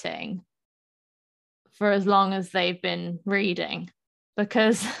dieting for as long as they've been reading,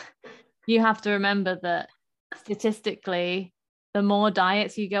 because you have to remember that statistically, the more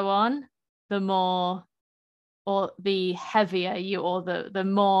diets you go on, the more, or the heavier you, or the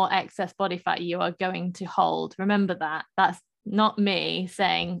more excess body fat you are going to hold. Remember that. That's not me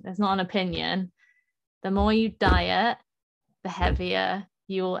saying, there's not an opinion. The more you diet, the heavier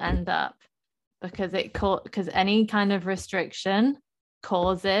you will end up, because any kind of restriction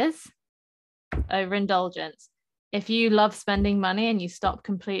causes overindulgence. If you love spending money and you stop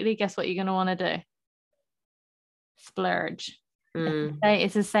completely, guess what you're going to want to do? Splurge.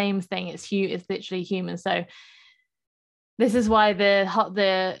 It's the same thing. It's literally human. So this is why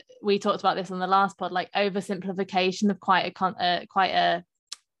we talked about this on the last pod, like oversimplification of quite a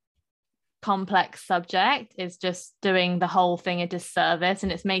complex subject is just doing the whole thing a disservice,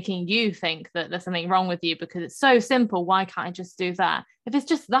 and it's making you think that there's something wrong with you because it's so simple. Why can't I just do that? If it's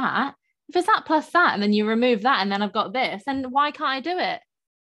just that, if it's that plus that, and then you remove that, and then I've got this, and why can't I do it?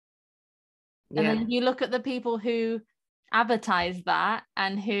 And then you look at the people who advertise that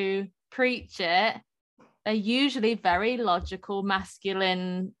and who preach it, they're usually very logical,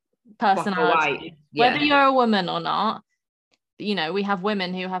 masculine personalities. Whether you're a woman or not, you know, we have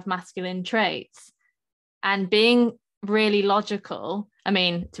women who have masculine traits, and being really logical. I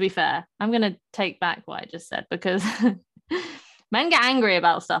mean, to be fair, I'm going to take back what I just said, because men get angry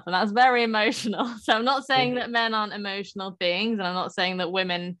about stuff, and that's very emotional. So I'm not saying that men aren't emotional beings, and I'm not saying that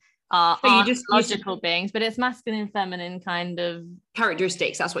women aren't logical beings, but it's masculine, feminine kind of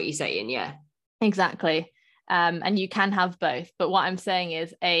characteristics. That's what you're saying. Yeah, exactly. And you can have both. But what I'm saying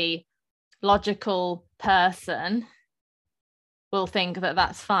is, a logical person will think that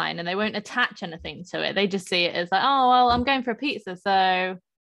that's fine, and they won't attach anything to it. They just see it as like, oh, well, I'm going for a pizza, so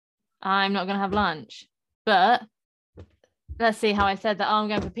I'm not going to have lunch. But let's see how I said that, oh, I'm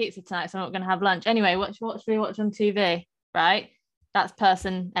going for pizza tonight, so I'm not going to have lunch. Anyway, what should we watch on TV? Right? That's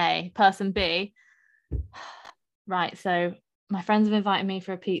person A. Person B. Right, so my friends have invited me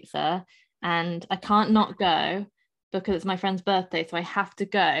for a pizza, and I can't not go because it's my friend's birthday, so I have to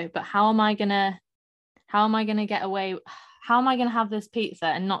go. But how am I gonna get away? How am I going to have this pizza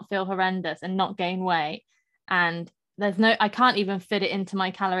and not feel horrendous and not gain weight? And I can't even fit it into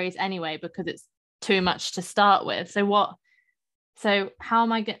my calories anyway, because it's too much to start with. So how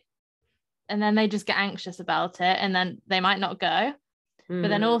am I and then they just get anxious about it, and then they might not go. But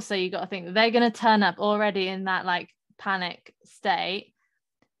then also you got to think that they're going to turn up already in that like panic state.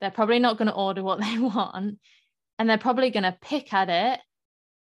 They're probably not going to order what they want, and they're probably going to pick at it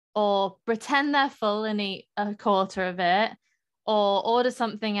or pretend they're full and eat a quarter of it, or order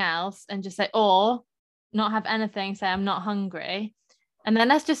something else and just say, or not have anything, say I'm not hungry. And then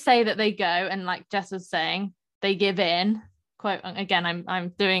let's just say that they go, and like Jess was saying, they give in, quote, again, I'm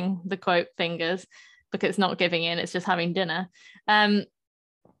doing the quote fingers because it's not giving in, it's just having dinner.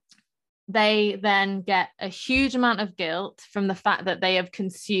 They then get a huge amount of guilt from the fact that they have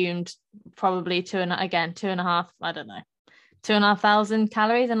consumed probably 2,500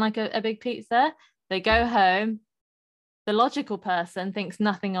 calories in like a big pizza. They go home. The logical person thinks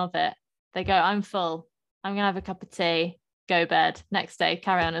nothing of it. They go, I'm full. I'm going to have a cup of tea, go bed. Next day,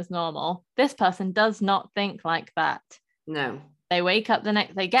 carry on as normal. This person does not think like that. No. They wake up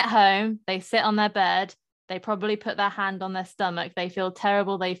they get home, they sit on their bed. They probably put their hand on their stomach. They feel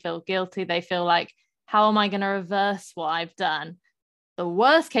terrible. They feel guilty. They feel like, how am I going to reverse what I've done? The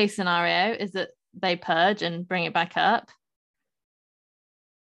worst case scenario is that they purge and bring it back up.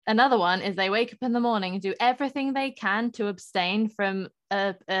 Another one is they wake up in the morning and do everything they can to abstain from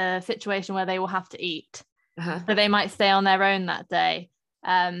a situation where they will have to eat. So they might stay on their own that day.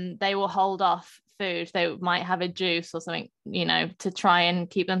 They will hold off food. They might have a juice or something, to try and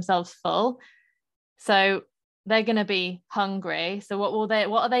keep themselves full. So they're going to be hungry. So what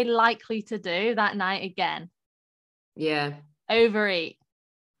are they likely to do that night again? Yeah. Overeat,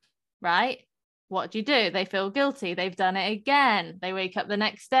 right? What do? They feel guilty. They've done it again. They wake up the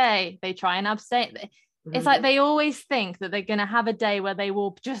next day. They try and abstain. It's like they always think that they're going to have a day where they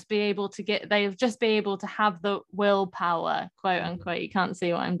will just be able to have the willpower, quote unquote. You can't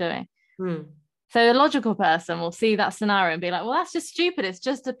see what I'm doing. So the logical person will see that scenario and be like, well, that's just stupid. It's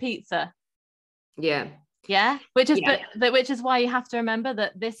just a pizza. Yeah. Which is why you have to remember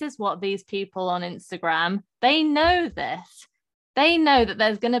that this is what these people on Instagram, they know this. They know that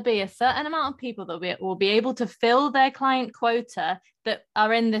there's going to be a certain amount of people that will be able to fill their client quota that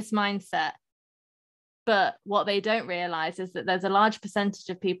are in this mindset. But what they don't realize is that there's a large percentage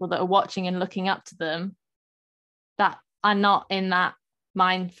of people that are watching and looking up to them that are not in that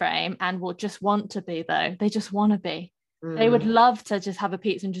mind frame and will just want to be, though. They just want to be. They would love to just have a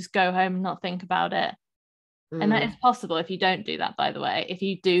pizza and just go home and not think about it. And that is possible if you don't do that, by the way. If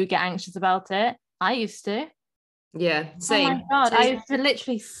you do get anxious about it, I used to. Yeah, same. Oh my God, I used to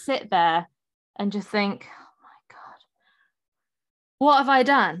literally sit there and just think, oh my God, what have I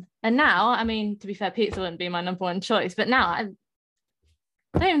done? And now, I mean, to be fair, pizza wouldn't be my number one choice, but now I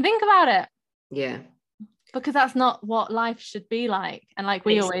don't even think about it. Yeah. Because that's not what life should be like. And like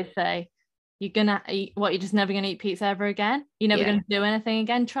we always say, you're gonna eat you're just never gonna eat pizza ever again. You're never gonna do anything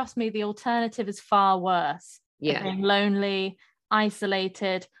again. Trust me, the alternative is far worse. Being lonely,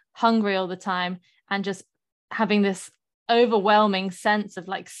 isolated, hungry all the time, and just having this overwhelming sense of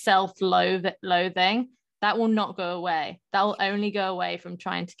like self-loathing that will not go away. That will only go away from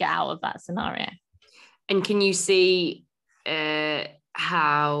trying to get out of that scenario. And can you see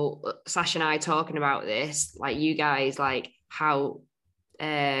how Sasha and I talking about this, like you guys, like how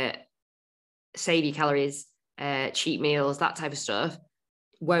save your calories, cheat meals, that type of stuff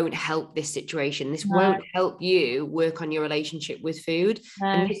won't help this situation. This won't help you work on your relationship with food.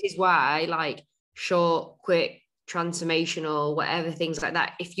 And this is why, like, short, quick, transformational, whatever, things like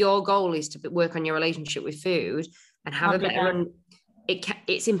that, if your goal is to work on your relationship with food and have a better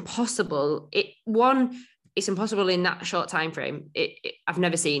it's impossible. It's impossible in that short time frame. I've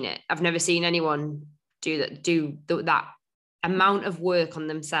never seen it. I've never seen anyone do that amount of work on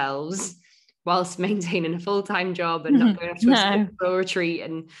themselves whilst maintaining a full-time job and not going off to a spiritual retreat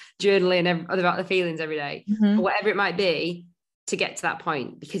and journaling about the feelings every day, or whatever it might be, to get to that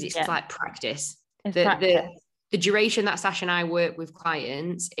point, because it's like practice. The duration that Sasha and I work with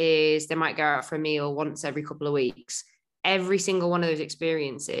clients is they might go out for a meal once every couple of weeks. Every single one of those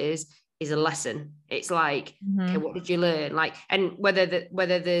experiences is a lesson. It's like, okay, what did you learn? Like, and whether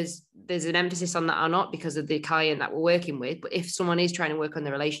there's an emphasis on that or not because of the client that we're working with, but if someone is trying to work on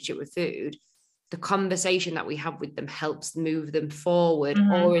their relationship with food, the conversation that we have with them helps move them forward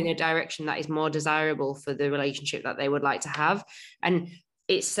or in a direction that is more desirable for the relationship that they would like to have. And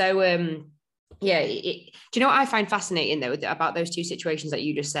it's so, do you know what I find fascinating though about those two situations that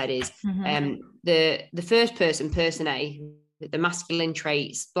you just said is the first person A, the masculine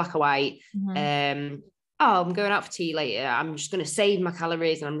traits, black or white, I'm going out for tea later, I'm just going to save my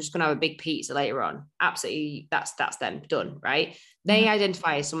calories and I'm just going to have a big pizza later on. Absolutely, that's them, done, right? They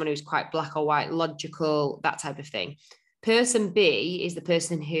identify as someone who's quite black or white, logical, that type of thing. Person B is the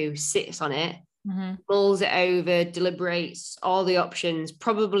person who sits on it, mulls it over, deliberates all the options,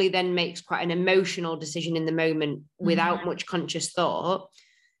 probably then makes quite an emotional decision in the moment without much conscious thought.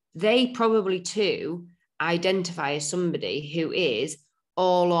 They probably too identify as somebody who is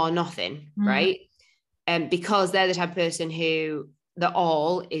all or nothing, right? Because they're the type of person who the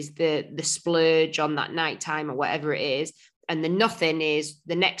all is the splurge on that nighttime or whatever it is, and the nothing is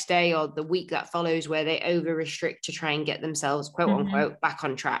the next day or the week that follows, where they over restrict to try and get themselves, quote unquote, back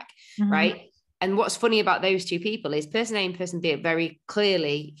on track, right? And what's funny about those two people is person A and person B are very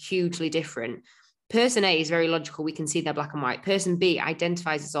clearly hugely different. Person A is very logical. We can see they're black and white. Person B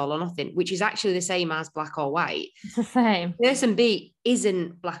identifies as all or nothing, which is actually the same as black or white. It's the same. Person B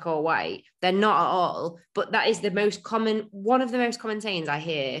isn't black or white. They're not at all. But that is the most common, one of the most common sayings I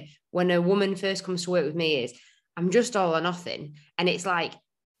hear when a woman first comes to work with me is, I'm just all or nothing. And it's like,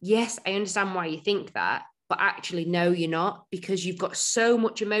 yes, I understand why you think that, but actually, no, you're not, because you've got so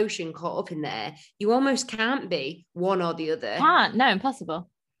much emotion caught up in there. You almost can't be one or the other. Can't, no, impossible.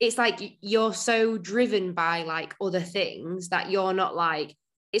 It's like you're so driven by like other things that you're not like,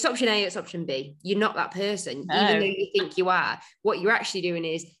 it's option A, it's option B. You're not that person, no. Even though you think you are. What you're actually doing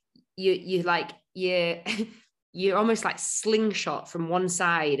is you're almost like slingshot from one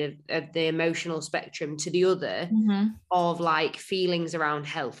side of the emotional spectrum to the other of like feelings around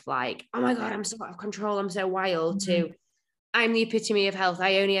health. Like, oh my God, I'm so out of control. I'm so wild to, I'm the epitome of health.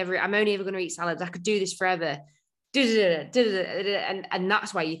 I'm only ever going to eat salads. I could do this forever. And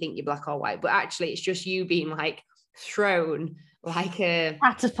that's why you think you're black or white, but actually it's just you being like thrown like a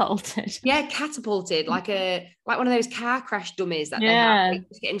catapulted like one of those car crash dummies that they have, like,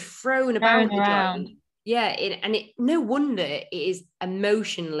 just getting thrown about around. No wonder it is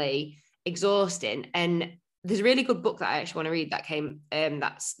emotionally exhausting. And there's a really good book that I actually want to read that came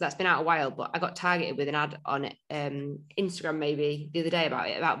that's been out a while, but I got targeted with an ad on it, Instagram maybe the other day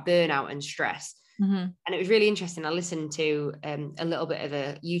about burnout and stress. And it was really interesting. I listened to a little bit of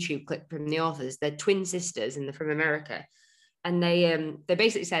a YouTube clip from the authors. They're twin sisters and they're from America. And they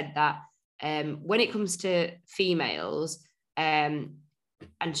basically said that when it comes to females and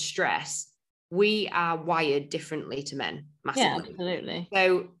stress, we are wired differently to men, massively. Yeah, absolutely.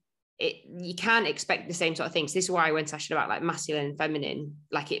 So you can't expect the same sort of things. This is why when Sasha about like masculine and feminine,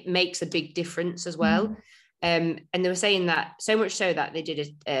 like it makes a big difference as well. And they were saying that so much so that they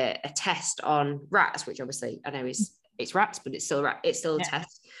did a test on rats, which obviously I know it's rats, but it's still a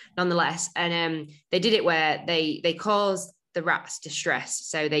test nonetheless. And they did it where they caused the rats distress.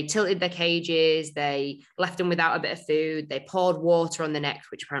 So they tilted their cages, they left them without a bit of food, they poured water on the neck,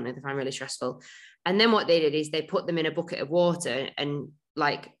 which apparently they find really stressful. And then what they did is they put them in a bucket of water and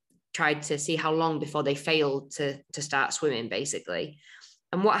like tried to see how long before they failed to start swimming, basically.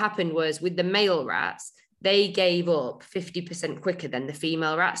 And what happened was with the male rats, they gave up 50% quicker than the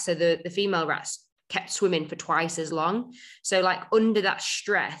female rats. So the female rats kept swimming for twice as long. So like under that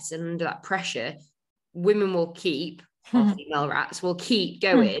stress and under that pressure, women will keep, or female rats will keep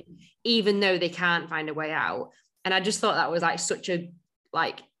going, even though they can't find a way out. And I just thought that was like such a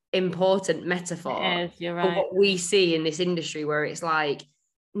like important metaphor you're right. for what we see in this industry, where it's like,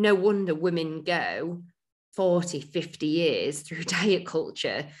 no wonder women go 40, 50 years through diet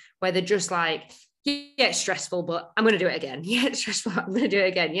culture, where they're just like, yeah, it's stressful, but I'm going to do it again. Yeah, it's stressful, I'm going to do it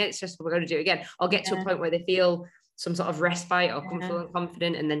again. Yeah, it's stressful, we're going to do it again. Or get to a point where they feel some sort of respite or comfortable and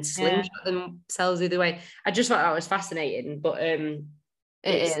confident, and then slingshot themselves the other way. I just thought that was fascinating. But it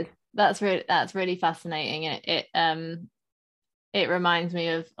is. That's really fascinating. It reminds me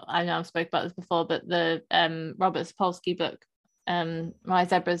of, I know I've spoke about this before, but the Robert Sapolsky book, Why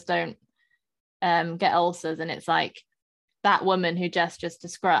Zebras Don't Get Ulcers, and it's like that woman who Jess just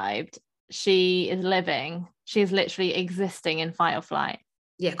described. She is literally existing in fight or flight.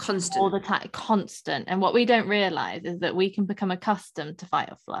 Yeah, constant. All the time, constant. And what we don't realize is that we can become accustomed to fight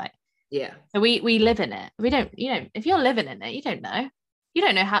or flight. Yeah. So we live in it. We don't, if you're living in it, you don't know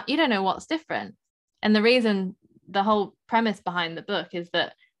what's different. And the reason, the whole premise behind the book is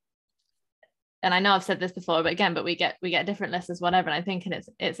that, and I know I've said this before, but we get different listeners, whatever. And I think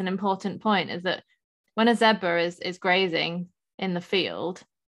it's an important point, is that when a zebra is grazing in the field,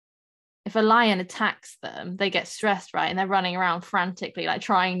 if a lion attacks them, they get stressed, right? And they're running around frantically, like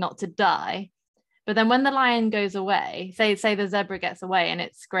trying not to die. But then when the lion goes away, say the zebra gets away and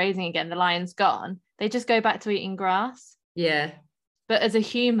it's grazing again, the lion's gone, they just go back to eating grass. Yeah. But as a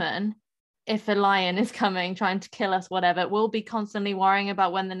human, if a lion is coming, trying to kill us, whatever, we'll be constantly worrying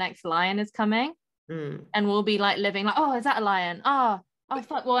about when the next lion is coming. And we'll be like living like, oh, is that a lion? Oh,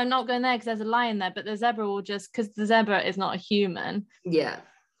 fuck, well, I'm not going there because there's a lion there. But the zebra will just, because the zebra is not a human. Yeah.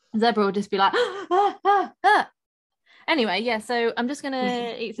 Zebra will just be like, Anyway, yeah, so I'm just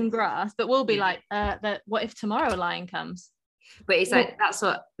gonna eat some grass, but we'll be like, what if tomorrow a lion comes? But it's like that's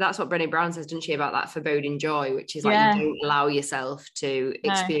what Brené Brown says, doesn't she, about that foreboding joy, which is like you don't allow yourself to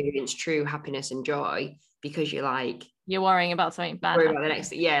experience true happiness and joy because you're worrying about something bad. Worry about the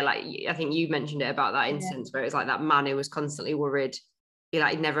next, like I think you mentioned it about that instance where it's like that man who was constantly worried. He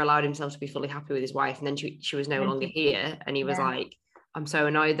never allowed himself to be fully happy with his wife, and then she was no longer here, and he was like, I'm so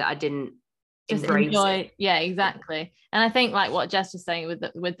annoyed that I didn't just enjoy it. Yeah, exactly. And I think like what Jess was saying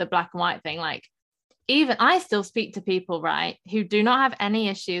with the black and white thing, like even I still speak to people, right, who do not have any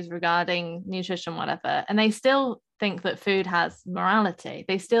issues regarding nutrition, whatever, and they still think that food has morality.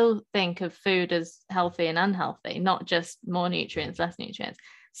 They still think of food as healthy and unhealthy, not just more nutrients, less nutrients.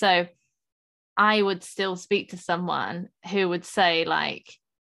 So I would still speak to someone who would say like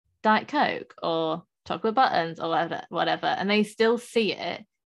Diet Coke or chocolate buttons or whatever, and they still see it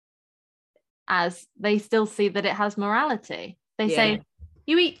as, they still see that it has morality. They say,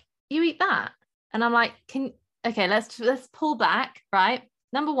 you eat that. And I'm like, let's pull back, right?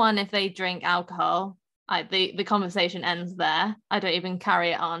 Number one, if they drink alcohol, the conversation ends there. I don't even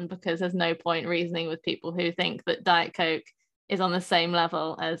carry it on because there's no point reasoning with people who think that Diet Coke is on the same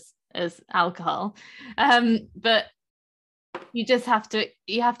level as alcohol. But you just have to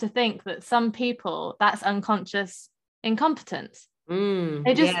think that some people, that's unconscious incompetence.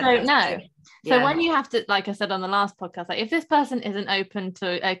 They just don't know. So when you have to, like I said on the last podcast, like if this person isn't open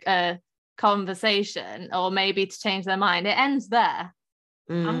to a conversation or maybe to change their mind, it ends there.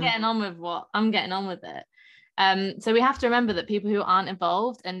 I'm getting on with it. So we have to remember that people who aren't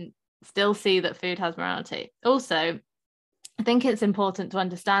involved and still see that food has morality. Also, I think it's important to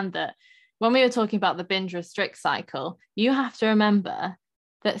understand that when we were talking about the binge restrict cycle, you have to remember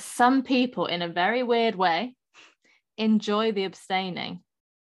that some people in a very weird way enjoy the abstaining.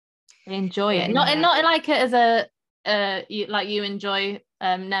 They enjoy it. Not like it as you enjoy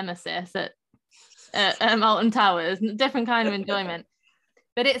Nemesis at Alton Towers, different kind of enjoyment.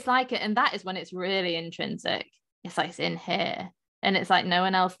 But it's like it, and that is when it's really intrinsic. It's like it's in here, and it's like no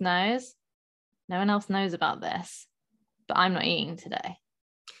one else knows about this, but I'm not eating today.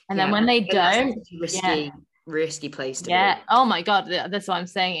 And then when they don't, risky place to be. Oh my god, that's what I'm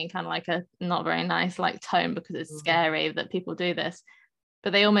saying in kind of like a not very nice like tone, because it's scary that people do this,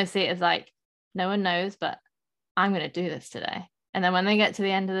 but they almost see it as like no one knows, but I'm going to do this today. And then when they get to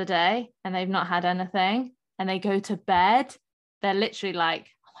the end of the day and they've not had anything and they go to bed, they're literally like,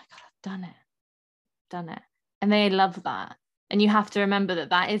 oh my god, I've done it, and they love that. And you have to remember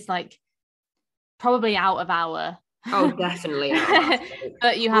that is like probably out of our definitely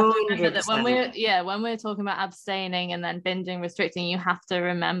but you have to remember that when we're talking about abstaining and then binging, restricting, you have to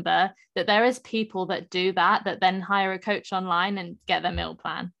remember that there is people that do that then hire a coach online and get their meal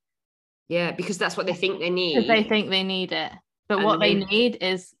plan, because that's what they think they need, because they think they need it. But what they need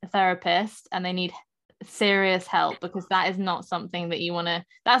is a therapist, and they need serious help, because that is not something that you want to,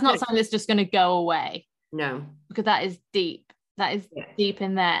 that's not something that's just going to go away. No, because that is deep deep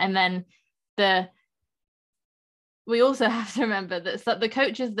in there. And then we also have to remember that the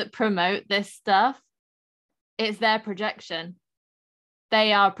coaches that promote this stuff, it's their projection.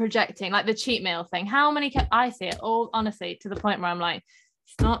 They are projecting, like the cheat meal thing. How many I see it all, honestly, to the point where I'm like,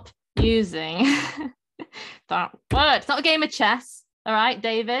 stop using that word. It's not a game of chess, all right,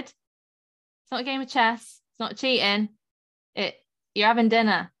 David? It's not a game of chess. It's not cheating. You're having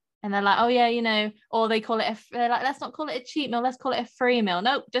dinner, and they're like, oh yeah, or they call it they're like, let's not call it a cheat meal, let's call it a free meal.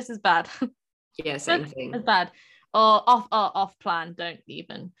 Nope, just as bad. Same thing. As bad. Or off plan. Don't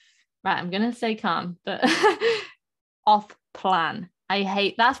even. Right, I'm gonna stay calm, but off plan. I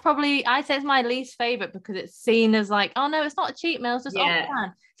hate, that's probably, I say it's my least favorite, because it's seen as like, oh no, it's not a cheat meal, it's just off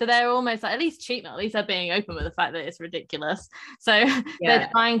plan. So they're almost like, at least cheat meal, at least they're being open with the fact that it's ridiculous. So they're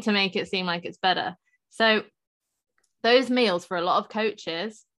trying to make it seem like it's better. So those meals for a lot of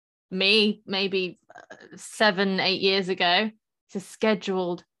coaches, me maybe 7-8 years ago, it's a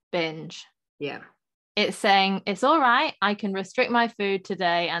scheduled binge. It's saying it's all right, I can restrict my food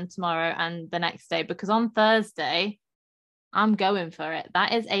today and tomorrow and the next day, because on Thursday I'm going for it.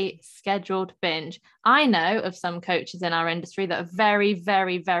 That is a scheduled binge. I know of some coaches in our industry that are very,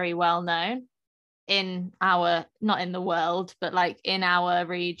 very, very well known in our, not in the world, but like in our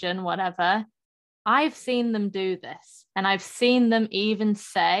region, whatever. I've seen them do this, and I've seen them even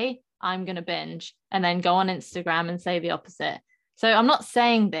say, I'm going to binge, and then go on Instagram and say the opposite. So I'm not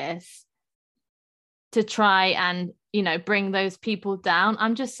saying this to try and, bring those people down.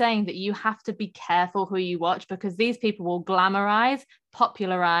 I'm just saying that you have to be careful who you watch, because these people will glamorize,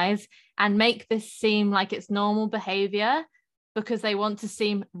 popularize, and make this seem like it's normal behavior, because they want to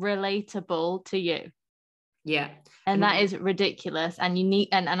seem relatable to you. Yeah. And that is ridiculous. And you need,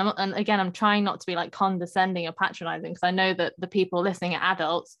 and again, I'm trying not to be like condescending or patronizing, because I know that the people listening are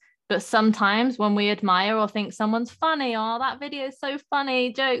adults, but sometimes when we admire or think someone's funny, oh, that video is so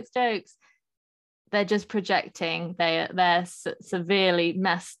funny, jokes, they're just projecting their severely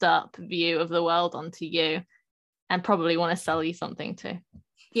messed up view of the world onto you, and probably want to sell you something too.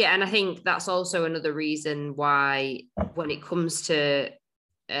 Yeah. And I think that's also another reason why, when it comes to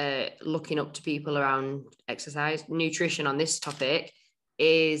looking up to people around exercise, nutrition on this topic,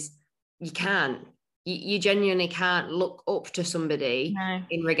 is you genuinely can't look up to somebody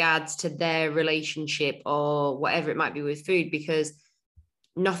in regards to their relationship or whatever it might be with food, because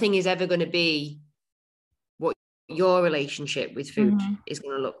nothing is ever going to be what your relationship with food is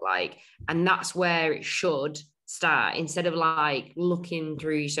going to look like. And that's where it should start, instead of like looking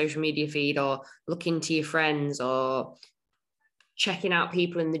through your social media feed or looking to your friends or checking out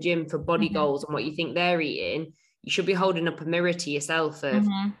people in the gym for body goals and what you think they're eating. You should be holding up a mirror to yourself of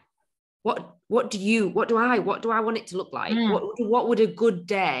what do I want it to look like? What would a good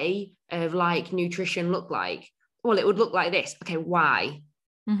day of like nutrition look like? Well, it would look like this. Okay, why?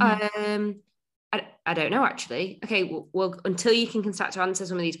 I don't know, actually. Okay, well, until you can start to answer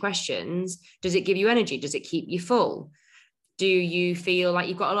some of these questions, does it give you energy? Does it keep you full? Do you feel like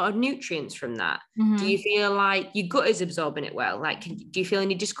you've got a lot of nutrients from that? Do you feel like your gut is absorbing it well? Like, do you feel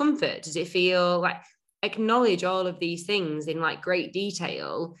any discomfort? Does it feel like, acknowledge all of these things in like great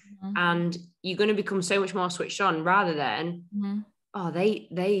detail, and you're going to become so much more switched on, rather than, oh, they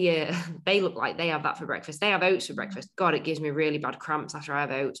look like they have that for breakfast. They have oats for breakfast. God, it gives me really bad cramps after I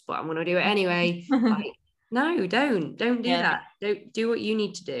have oats, but I'm going to do it anyway. Like, no, don't do that. Don't do what you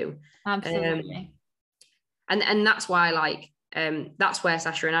need to do. Absolutely. And that's why, like, that's where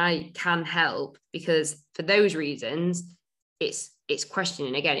Sasha and I can help, because for those reasons, it's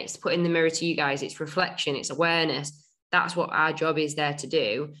questioning. Again, it's putting the mirror to you guys, it's reflection, it's awareness. That's what our job is there to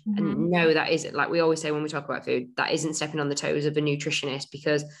do. And no, that isn't, like we always say when we talk about food, that isn't stepping on the toes of a nutritionist,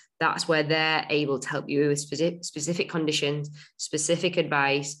 because that's where they're able to help you with specific conditions, specific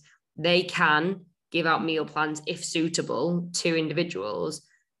advice. They can give out meal plans if suitable to individuals,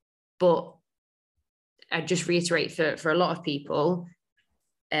 but I just reiterate, for a lot of people,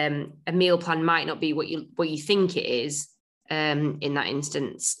 a meal plan might not be what you think it is. In that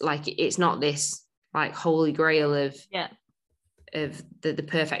instance, like, it's not this like holy grail of the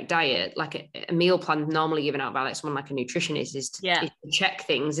perfect diet. Like a meal plan normally given out by like someone like a nutritionist is to check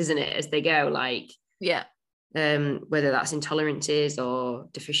things, isn't it, as they go, like whether that's intolerances or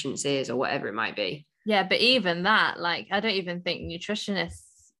deficiencies or whatever it might be. But even that, like, I don't even think nutritionists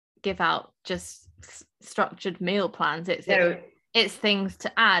give out just structured meal plans. It's things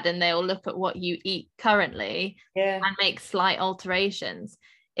to add, and they'll look at what you eat currently and make slight alterations.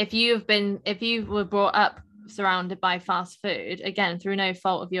 If you were brought up surrounded by fast food, again, through no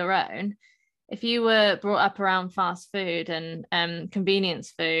fault of your own, if you were brought up around fast food and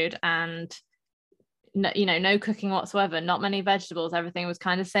convenience food, and no cooking whatsoever, not many vegetables, everything was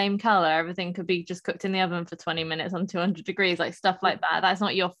kind of same color, everything could be just cooked in the oven for 20 minutes on 200 degrees, like stuff like that, that's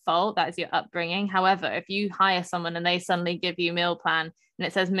not your fault, that is your upbringing. However, if you hire someone and they suddenly give you a meal plan and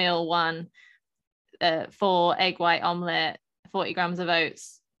it says meal 1, 4 egg white omelette, 40 grams of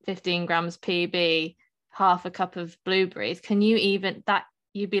oats, 15 grams PB, half a cup of blueberries, can you even, that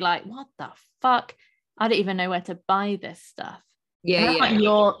you'd be like, what the fuck, I don't even know where to buy this stuff.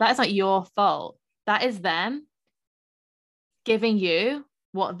 That's not your fault. That is them giving you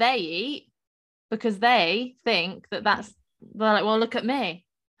what they eat because they think they're like, well, look at me.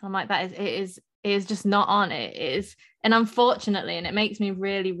 I'm like, it is just not on. It is. And unfortunately, and it makes me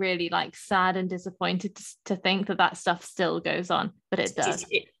really, really like sad and disappointed to think that stuff still goes on, but it does.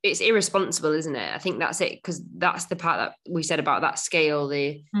 It's irresponsible, isn't it? I think that's it, because that's the part that we said about that scale,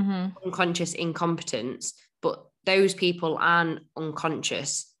 the unconscious incompetence. But those people aren't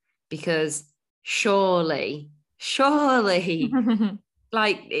unconscious, because surely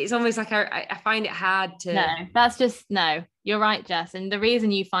like, it's almost like I find it hard to. No, that's just, no, you're right, Jess. And the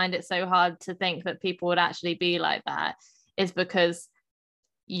reason you find it so hard to think that people would actually be like that is because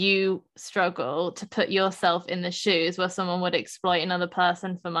you struggle to put yourself in the shoes where someone would exploit another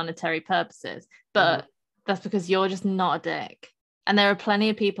person for monetary purposes. But that's because you're just not a dick. And there are plenty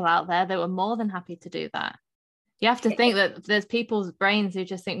of people out there that were more than happy to do that. You have to think that there's people's brains who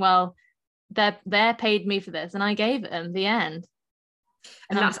just think, well, they're paid me for this and I gave them the end.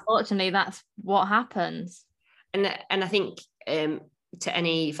 And unfortunately, that's what happens. And I think to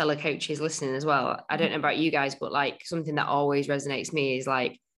any fellow coaches listening as well, I don't know about you guys, but like, something that always resonates me is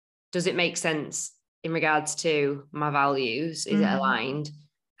like, does it make sense in regards to my values? Is it aligned?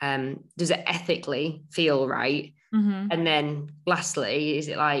 does it ethically feel right? And then lastly, is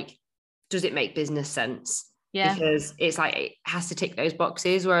it like, does it make business sense? Yeah. Because it's like, it has to tick those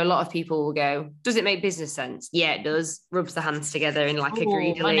boxes, where a lot of people will go, does it make business sense? Yeah, it does. Rubs the hands together in like a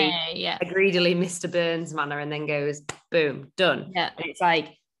greedily Mr. Burns manner, and then goes, boom, done. Yeah. And it's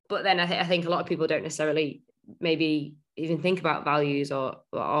like, but then I think a lot of people don't necessarily maybe even think about values or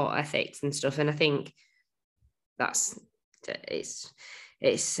ethics and stuff. And I think it's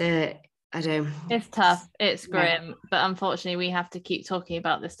I don't. It's tough. It's grim, but unfortunately, we have to keep talking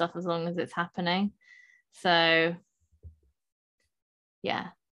about this stuff as long as it's happening. So, yeah.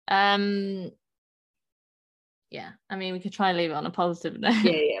 I mean, we could try and leave it on a positive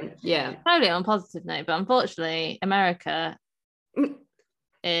note. Yeah. Probably on a positive note, but unfortunately, America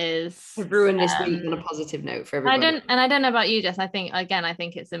is I've ruined this week on a positive note for everybody. I don't know about you, Jess. I think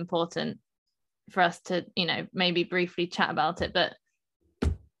it's important for us to, maybe briefly chat about it, but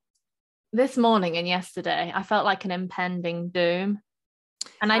this morning and yesterday, I felt like an impending doom.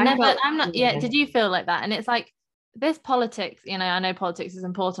 And did you feel like that? And it's like, this politics, I know politics is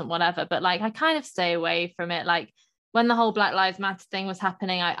important, whatever, but like, I kind of stay away from it. Like, when the whole Black Lives Matter thing was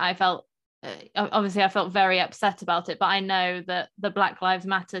happening, I felt, obviously I felt very upset about it, but I know that the Black Lives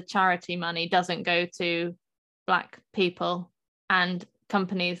Matter charity money doesn't go to Black people and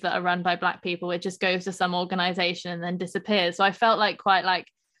companies that are run by Black people. It just goes to some organization and then disappears. So I felt like quite like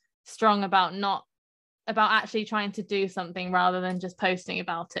strong about actually trying to do something rather than just posting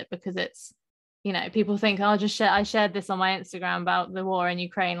about it, because it's, people think, I shared this on my Instagram about the war in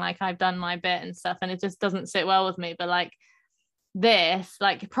Ukraine, like I've done my bit and stuff, and it just doesn't sit well with me. But like, this,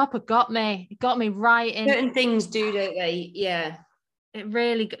 like, proper got me right in. Certain things do, don't they? Yeah, it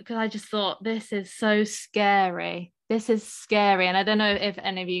really, because I just thought, this is so scary. And I don't know if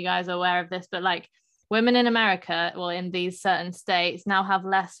any of you guys are aware of this, but like, women in America, well, in these certain states, now have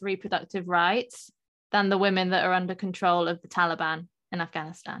less reproductive rights than the women that are under control of the Taliban in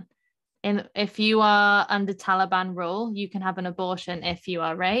Afghanistan. If you are under Taliban rule, you can have an abortion if you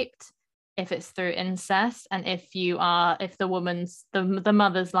are raped, if it's through incest, and if the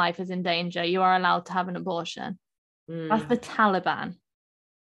mother's life is in danger, you are allowed to have an abortion. That's the Taliban.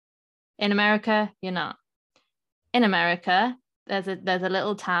 In America, you're not. In America, there's a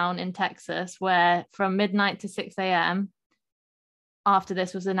little town in Texas where from midnight to 6 a.m. after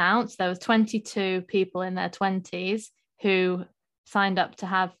this was announced, there was 22 people in their 20s who signed up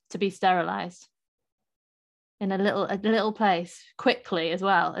to be sterilized in a little place quickly, as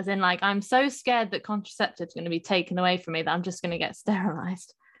well, as in, like, I'm so scared that contraceptive's going to be taken away from me that I'm just going to get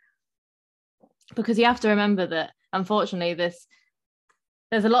sterilized. Because you have to remember that, unfortunately,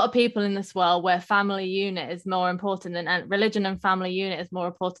 there's a lot of people in this world where family unit is more important than religion, and family unit is more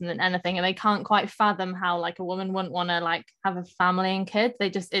important than anything, and they can't quite fathom how, like, a woman wouldn't want to, like, have a family and kids.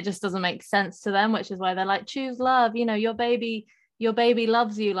 It just doesn't make sense to them, which is why they're like, choose love, your baby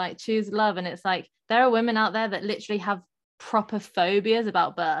loves you, like, choose love. And it's like, there are women out there that literally have proper phobias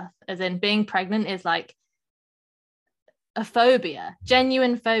about birth, as in being pregnant is like a phobia,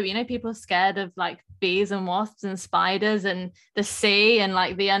 genuine phobia. People are scared of like bees and wasps and spiders and the sea, and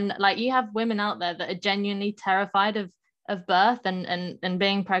like you have women out there that are genuinely terrified of birth and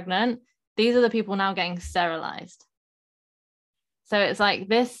being pregnant. These are the people now getting sterilized. So it's like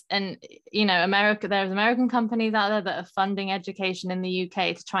this, and America, there's American companies out there that are funding education in the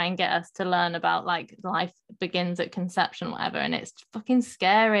UK to try and get us to learn about, like, life begins at conception, whatever, and it's fucking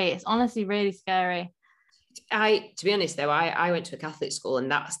scary. It's honestly really scary. To be honest though, I went to a Catholic school,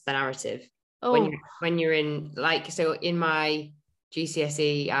 and that's the narrative. When you're in, like, so in my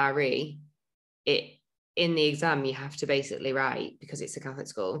GCSE RE, in the exam you have to basically write, because it's a Catholic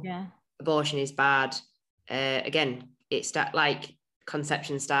school, abortion is bad. Again, it's like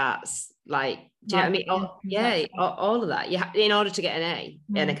conception starts, like, do you know what I mean? All of that. In order to get an A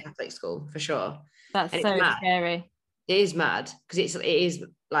in a Catholic school, for sure. That's so scary. It is mad, because it is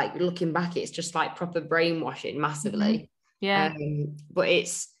like, looking back, it's just like proper brainwashing massively. But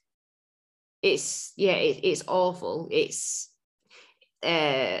it's awful. It's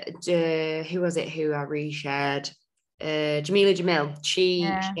who was it who I reshared? Jamila Jamil. She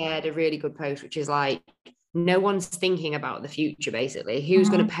shared a really good post, which is like, no one's thinking about the future, basically. Who's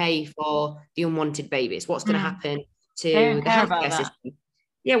going to pay for the unwanted babies? What's going to happen to the healthcare system?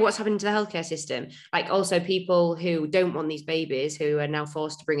 Yeah, what's happening to the healthcare system? Like, also people who don't want these babies, who are now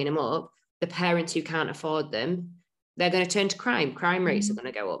forced to bringing them up, the parents who can't afford them, they're going to turn to crime. Crime rates are going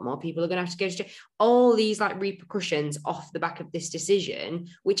to go up. More people are going to have to go to jail. All these, like, repercussions off the back of this decision,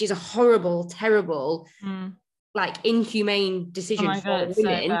 which is a horrible, terrible, like, inhumane decision for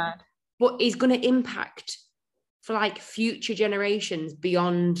women, but is going to impact for like future generations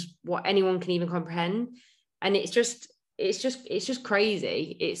beyond what anyone can even comprehend. And it's just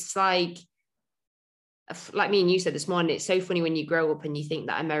crazy. It's like me and you said this morning, it's so funny when you grow up and you think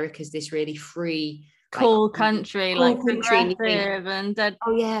that America's this really free, cool country, cool like country, progressive and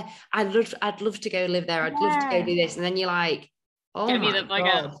oh yeah, I'd love to go live there. I'd love to go do this. And then you're like, oh my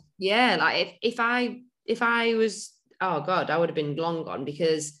God. Yeah, like if I was, oh God, I would have been long gone,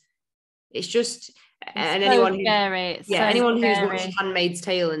 because it's just, and anyone who's watched Handmaid's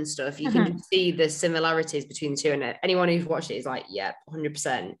Tale and stuff, you can just see the similarities between the two. And anyone who's watched it is like, yeah,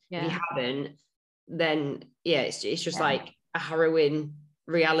 100%. If you haven't, then yeah, it's just like a harrowing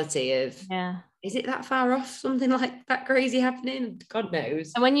reality of, is it that far off something like that crazy happening? God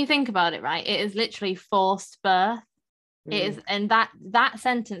knows. And when you think about it, right, it is literally forced birth. It is, and that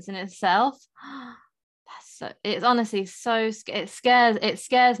sentence in itself, it's honestly so, it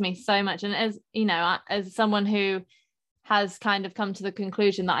scares me so much. And as you know, as someone who has kind of come to the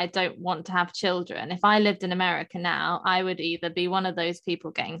conclusion that I don't want to have children, if I lived in America now, I would either be one of those people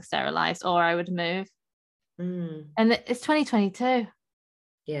getting sterilized or I would move. And it's 2022.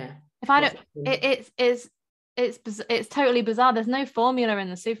 Yeah. If I don't, it's totally bizarre. There's no formula in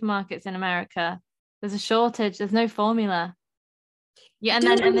the supermarkets in America. There's a shortage. There's no formula. Yeah, and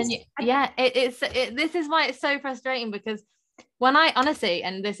then this is why it's so frustrating, because when I honestly,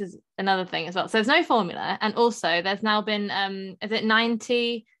 and this is another thing as well, so there's no formula, and also there's now been is it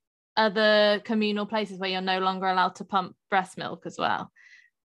 90 other communal places where you're no longer allowed to pump breast milk as well.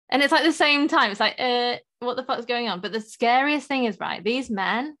 And it's like the same time, it's like what the fuck's going on? But the scariest thing is, right, these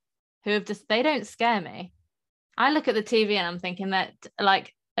men who have they don't scare me. I look at the TV and I'm thinking that,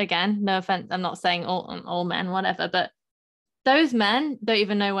 like, again, no offense, I'm not saying all men, whatever, but those men don't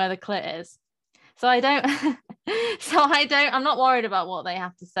even know where the clit is. So I'm not worried about what they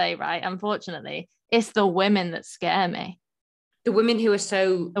have to say, right? Unfortunately, it's the women that scare me. The women who are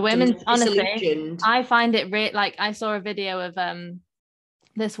so honestly, I find it like, I saw a video of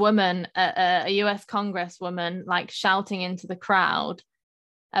this woman, a US congresswoman, like shouting into the crowd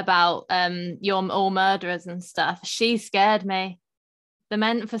about you're all murderers and stuff. She scared me. The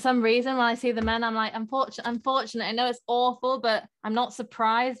men, for some reason, when I see the men, I'm like, unfortunate. I know it's awful, but I'm not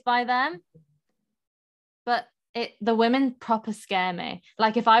surprised by them. But the women proper scare me.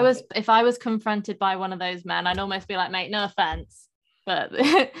 Like if I was confronted by one of those men, I'd almost be like, mate, no offense, but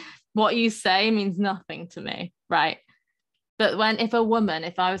what you say means nothing to me, right? But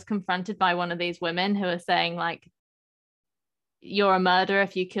if I was confronted by one of these women who are saying like, you're a murderer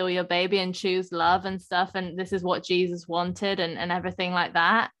if you kill your baby and choose love and stuff, and this is what Jesus wanted, and everything like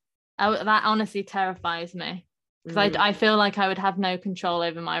that, that honestly terrifies me, because I feel like I would have no control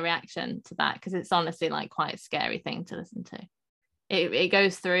over my reaction to that, because it's honestly like quite a scary thing to listen to. It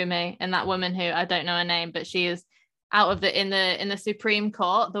goes through me. And that woman, who I don't know her name, but she is out of in the Supreme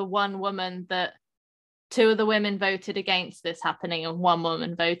Court, the one woman that 2 of the women voted against this happening and 1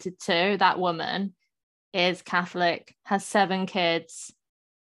 woman voted to. That woman is Catholic, has 7 kids.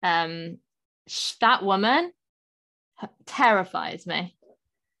 That woman terrifies me.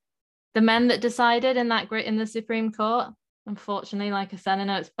 The men that decided in the Supreme Court, unfortunately, like I said, I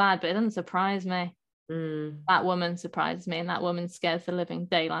know it's bad, but it doesn't surprise me. That woman surprises me, and that woman scares the living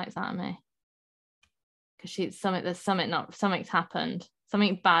daylights out of me, because something's happened.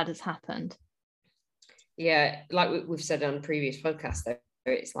 Something bad has happened. Yeah, like we've said on previous podcasts, though,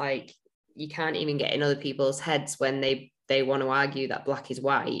 it's like you can't even get in other people's heads when they want to argue that black is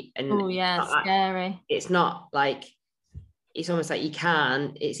white. And scary. It's not like, it's almost like you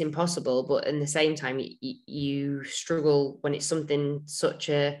can, it's impossible, but in the same time you struggle when it's something such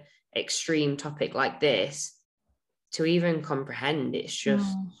a extreme topic like this to even comprehend. It's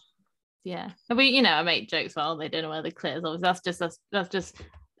just I make jokes, well, they don't know where the clit is. Obviously that's just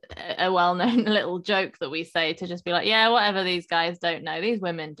a well-known little joke that we say to just be like, yeah, whatever, these guys don't know, these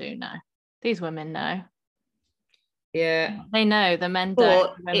women do know. These women know. Yeah, they know. The men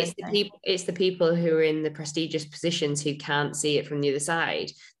don't. It's the people who are in the prestigious positions who can't see it from the other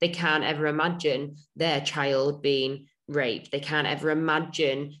side. They can't ever imagine their child being raped. They can't ever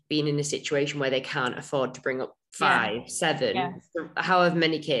imagine being in a situation where they can't afford to bring up 5, 7, however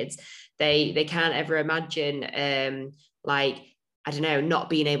many kids. They can't ever imagine like, I don't know, not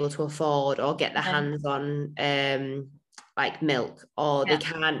being able to afford or get their hands on like milk, or they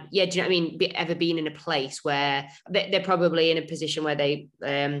can't, do you know what I mean, ever being in a place where they're probably in a position where they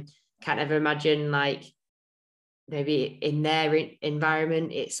can't ever imagine, like, maybe in their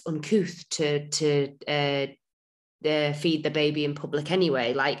environment it's uncouth to feed the baby in public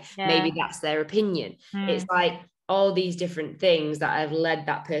anyway, like maybe that's their opinion. It's like all these different things that have led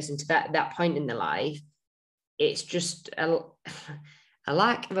that person to that point in their life. it's just a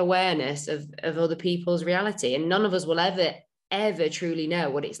lack of awareness of other people's reality. And none of us will ever truly know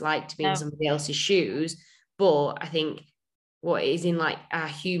what it's like to be in somebody else's shoes. But I think what is in like our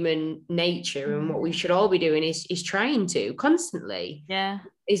human nature and what we should all be doing is trying to constantly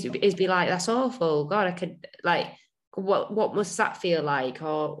is be like, that's awful, God, I could, like, what must that feel like?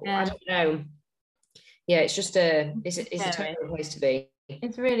 Or I don't know. It's just it's a terrible place to be.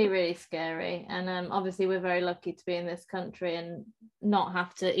 It's really, really scary. And obviously we're very lucky to be in this country and not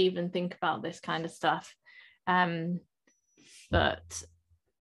have to even think about this kind of stuff. But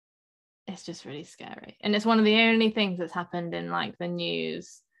it's just really scary. And it's one of the only things that's happened in like the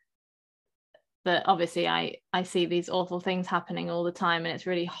news that obviously I see these awful things happening all the time, and it's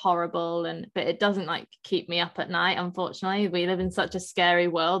really horrible, but it doesn't like keep me up at night. Unfortunately, we live in such a scary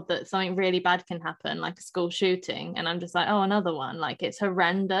world that something really bad can happen, like a school shooting, and I'm just like, oh, another one. Like, it's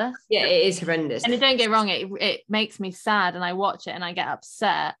horrendous. Yeah, it is horrendous. And don't get wrong, it makes me sad, and I watch it and I get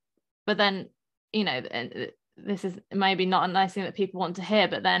upset, but then, you know, this is maybe not a nice thing that people want to hear,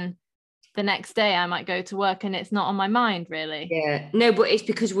 but then the next day I might go to work and it's not on my mind, really. Yeah, no, but it's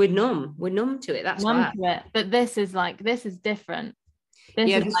because we're numb to it. That's why. But this is different.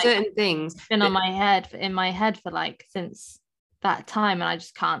 There's like certain things been in my head for like since that time, and I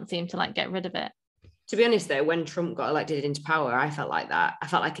just can't seem to like get rid of it. To be honest though, when Trump got elected into power, I felt like that. I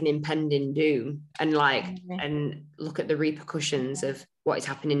felt like an impending doom, and like, and look at the repercussions of what is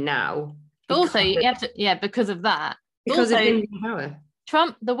happening now. But also you have to, because of that. Because also, of him in power.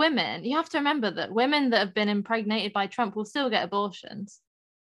 Trump, the women, you have to remember that women that have been impregnated by Trump will still get abortions.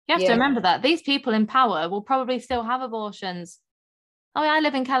 You have to remember that. These people in power will probably still have abortions. Oh, yeah, I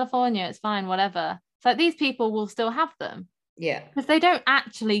live in California, it's fine, whatever. So these people will still have them. Yeah. Because they don't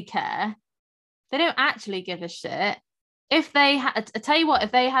actually care. They don't actually give a shit. If they had, I tell you what,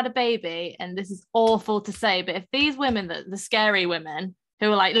 if they had a baby, and this is awful to say, but if these women, the scary women,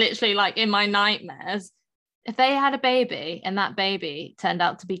 who are like literally like in my nightmares, if they had a baby and that baby turned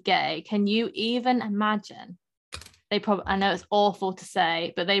out to be gay, can you even imagine? I know it's awful to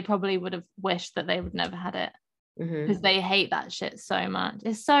say, but they probably would have wished that they would never had it, because they hate that shit so much.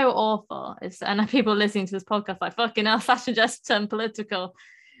 It's so awful. And people listening to this podcast like, fucking hell, Sasha just turned political.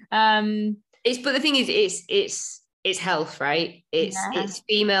 But the thing is, it's health, right? It's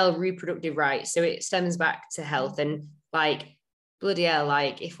female reproductive rights, so it stems back to health. And like, bloody hell,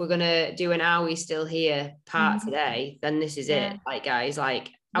 like, if we're gonna do an Are We Still Here part today, then this is it. Like, guys, like,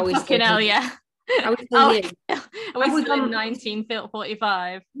 are we fucking hell, yeah. Are we still here? Are we still in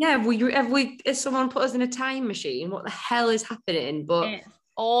 1945? Yeah, has someone put us in a time machine? What the hell is happening? But it's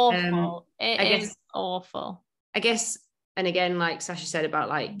awful. It is awful. I guess, and again, like Sasha said about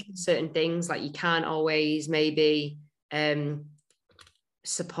like certain things, like you can't always maybe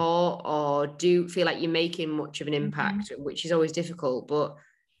support or do feel like you're making much of an impact, which is always difficult. But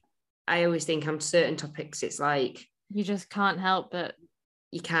I always think on certain topics, it's like you just can't help but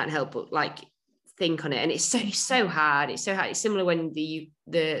like think on it, and it's so hard. It's so hard. It's similar when the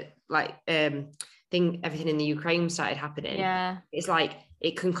everything in the Ukraine started happening. Yeah, it's like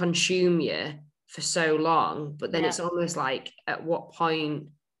it can consume you for so long, but then it's almost like, at what point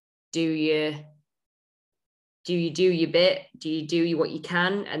do you do your bit? Do you do what you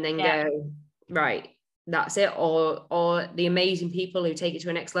can and then go, right, that's it? Or the amazing people who take it to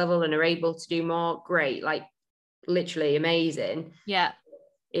a next level and are able to do more, great, like literally amazing. Yeah.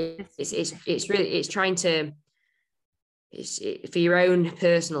 It's really trying to, for your own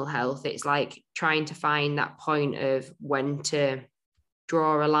personal health, it's like trying to find that point of when to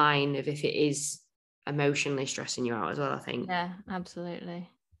draw a line of if it is emotionally stressing you out as well, I think. Yeah, absolutely.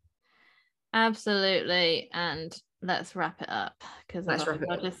 And let's wrap it up, because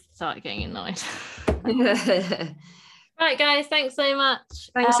I'll just start getting annoyed. Right, guys, thanks so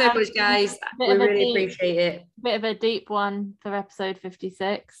much. Thanks so much, guys. We really appreciate it. Bit of a deep one for episode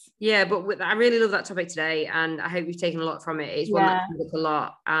 56. Yeah, but I really love that topic today, and I hope you've taken a lot from it. It's one that comes up a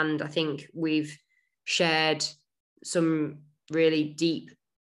lot, and I think we've shared some really deep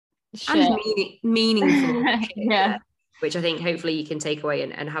and meaningful shit, which I think hopefully you can take away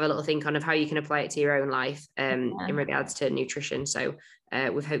and have a little think on of how you can apply it to your own life in regards to nutrition. So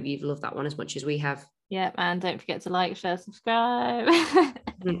we hope you've loved that one as much as we have. Yep, and don't forget to like, share, subscribe.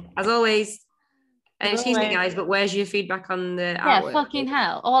 As always. Excuse me, guys, but where's your feedback on the artwork? Fucking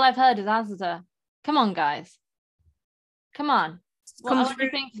hell. All I've heard is Asda. Come on, guys. Come on. What do you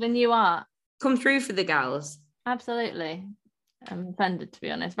think of the new art? Come through for the gals. Absolutely. I'm offended, to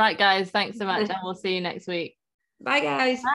be honest. Right, guys, thanks so much, and we'll see you next week. Bye, guys. Bye.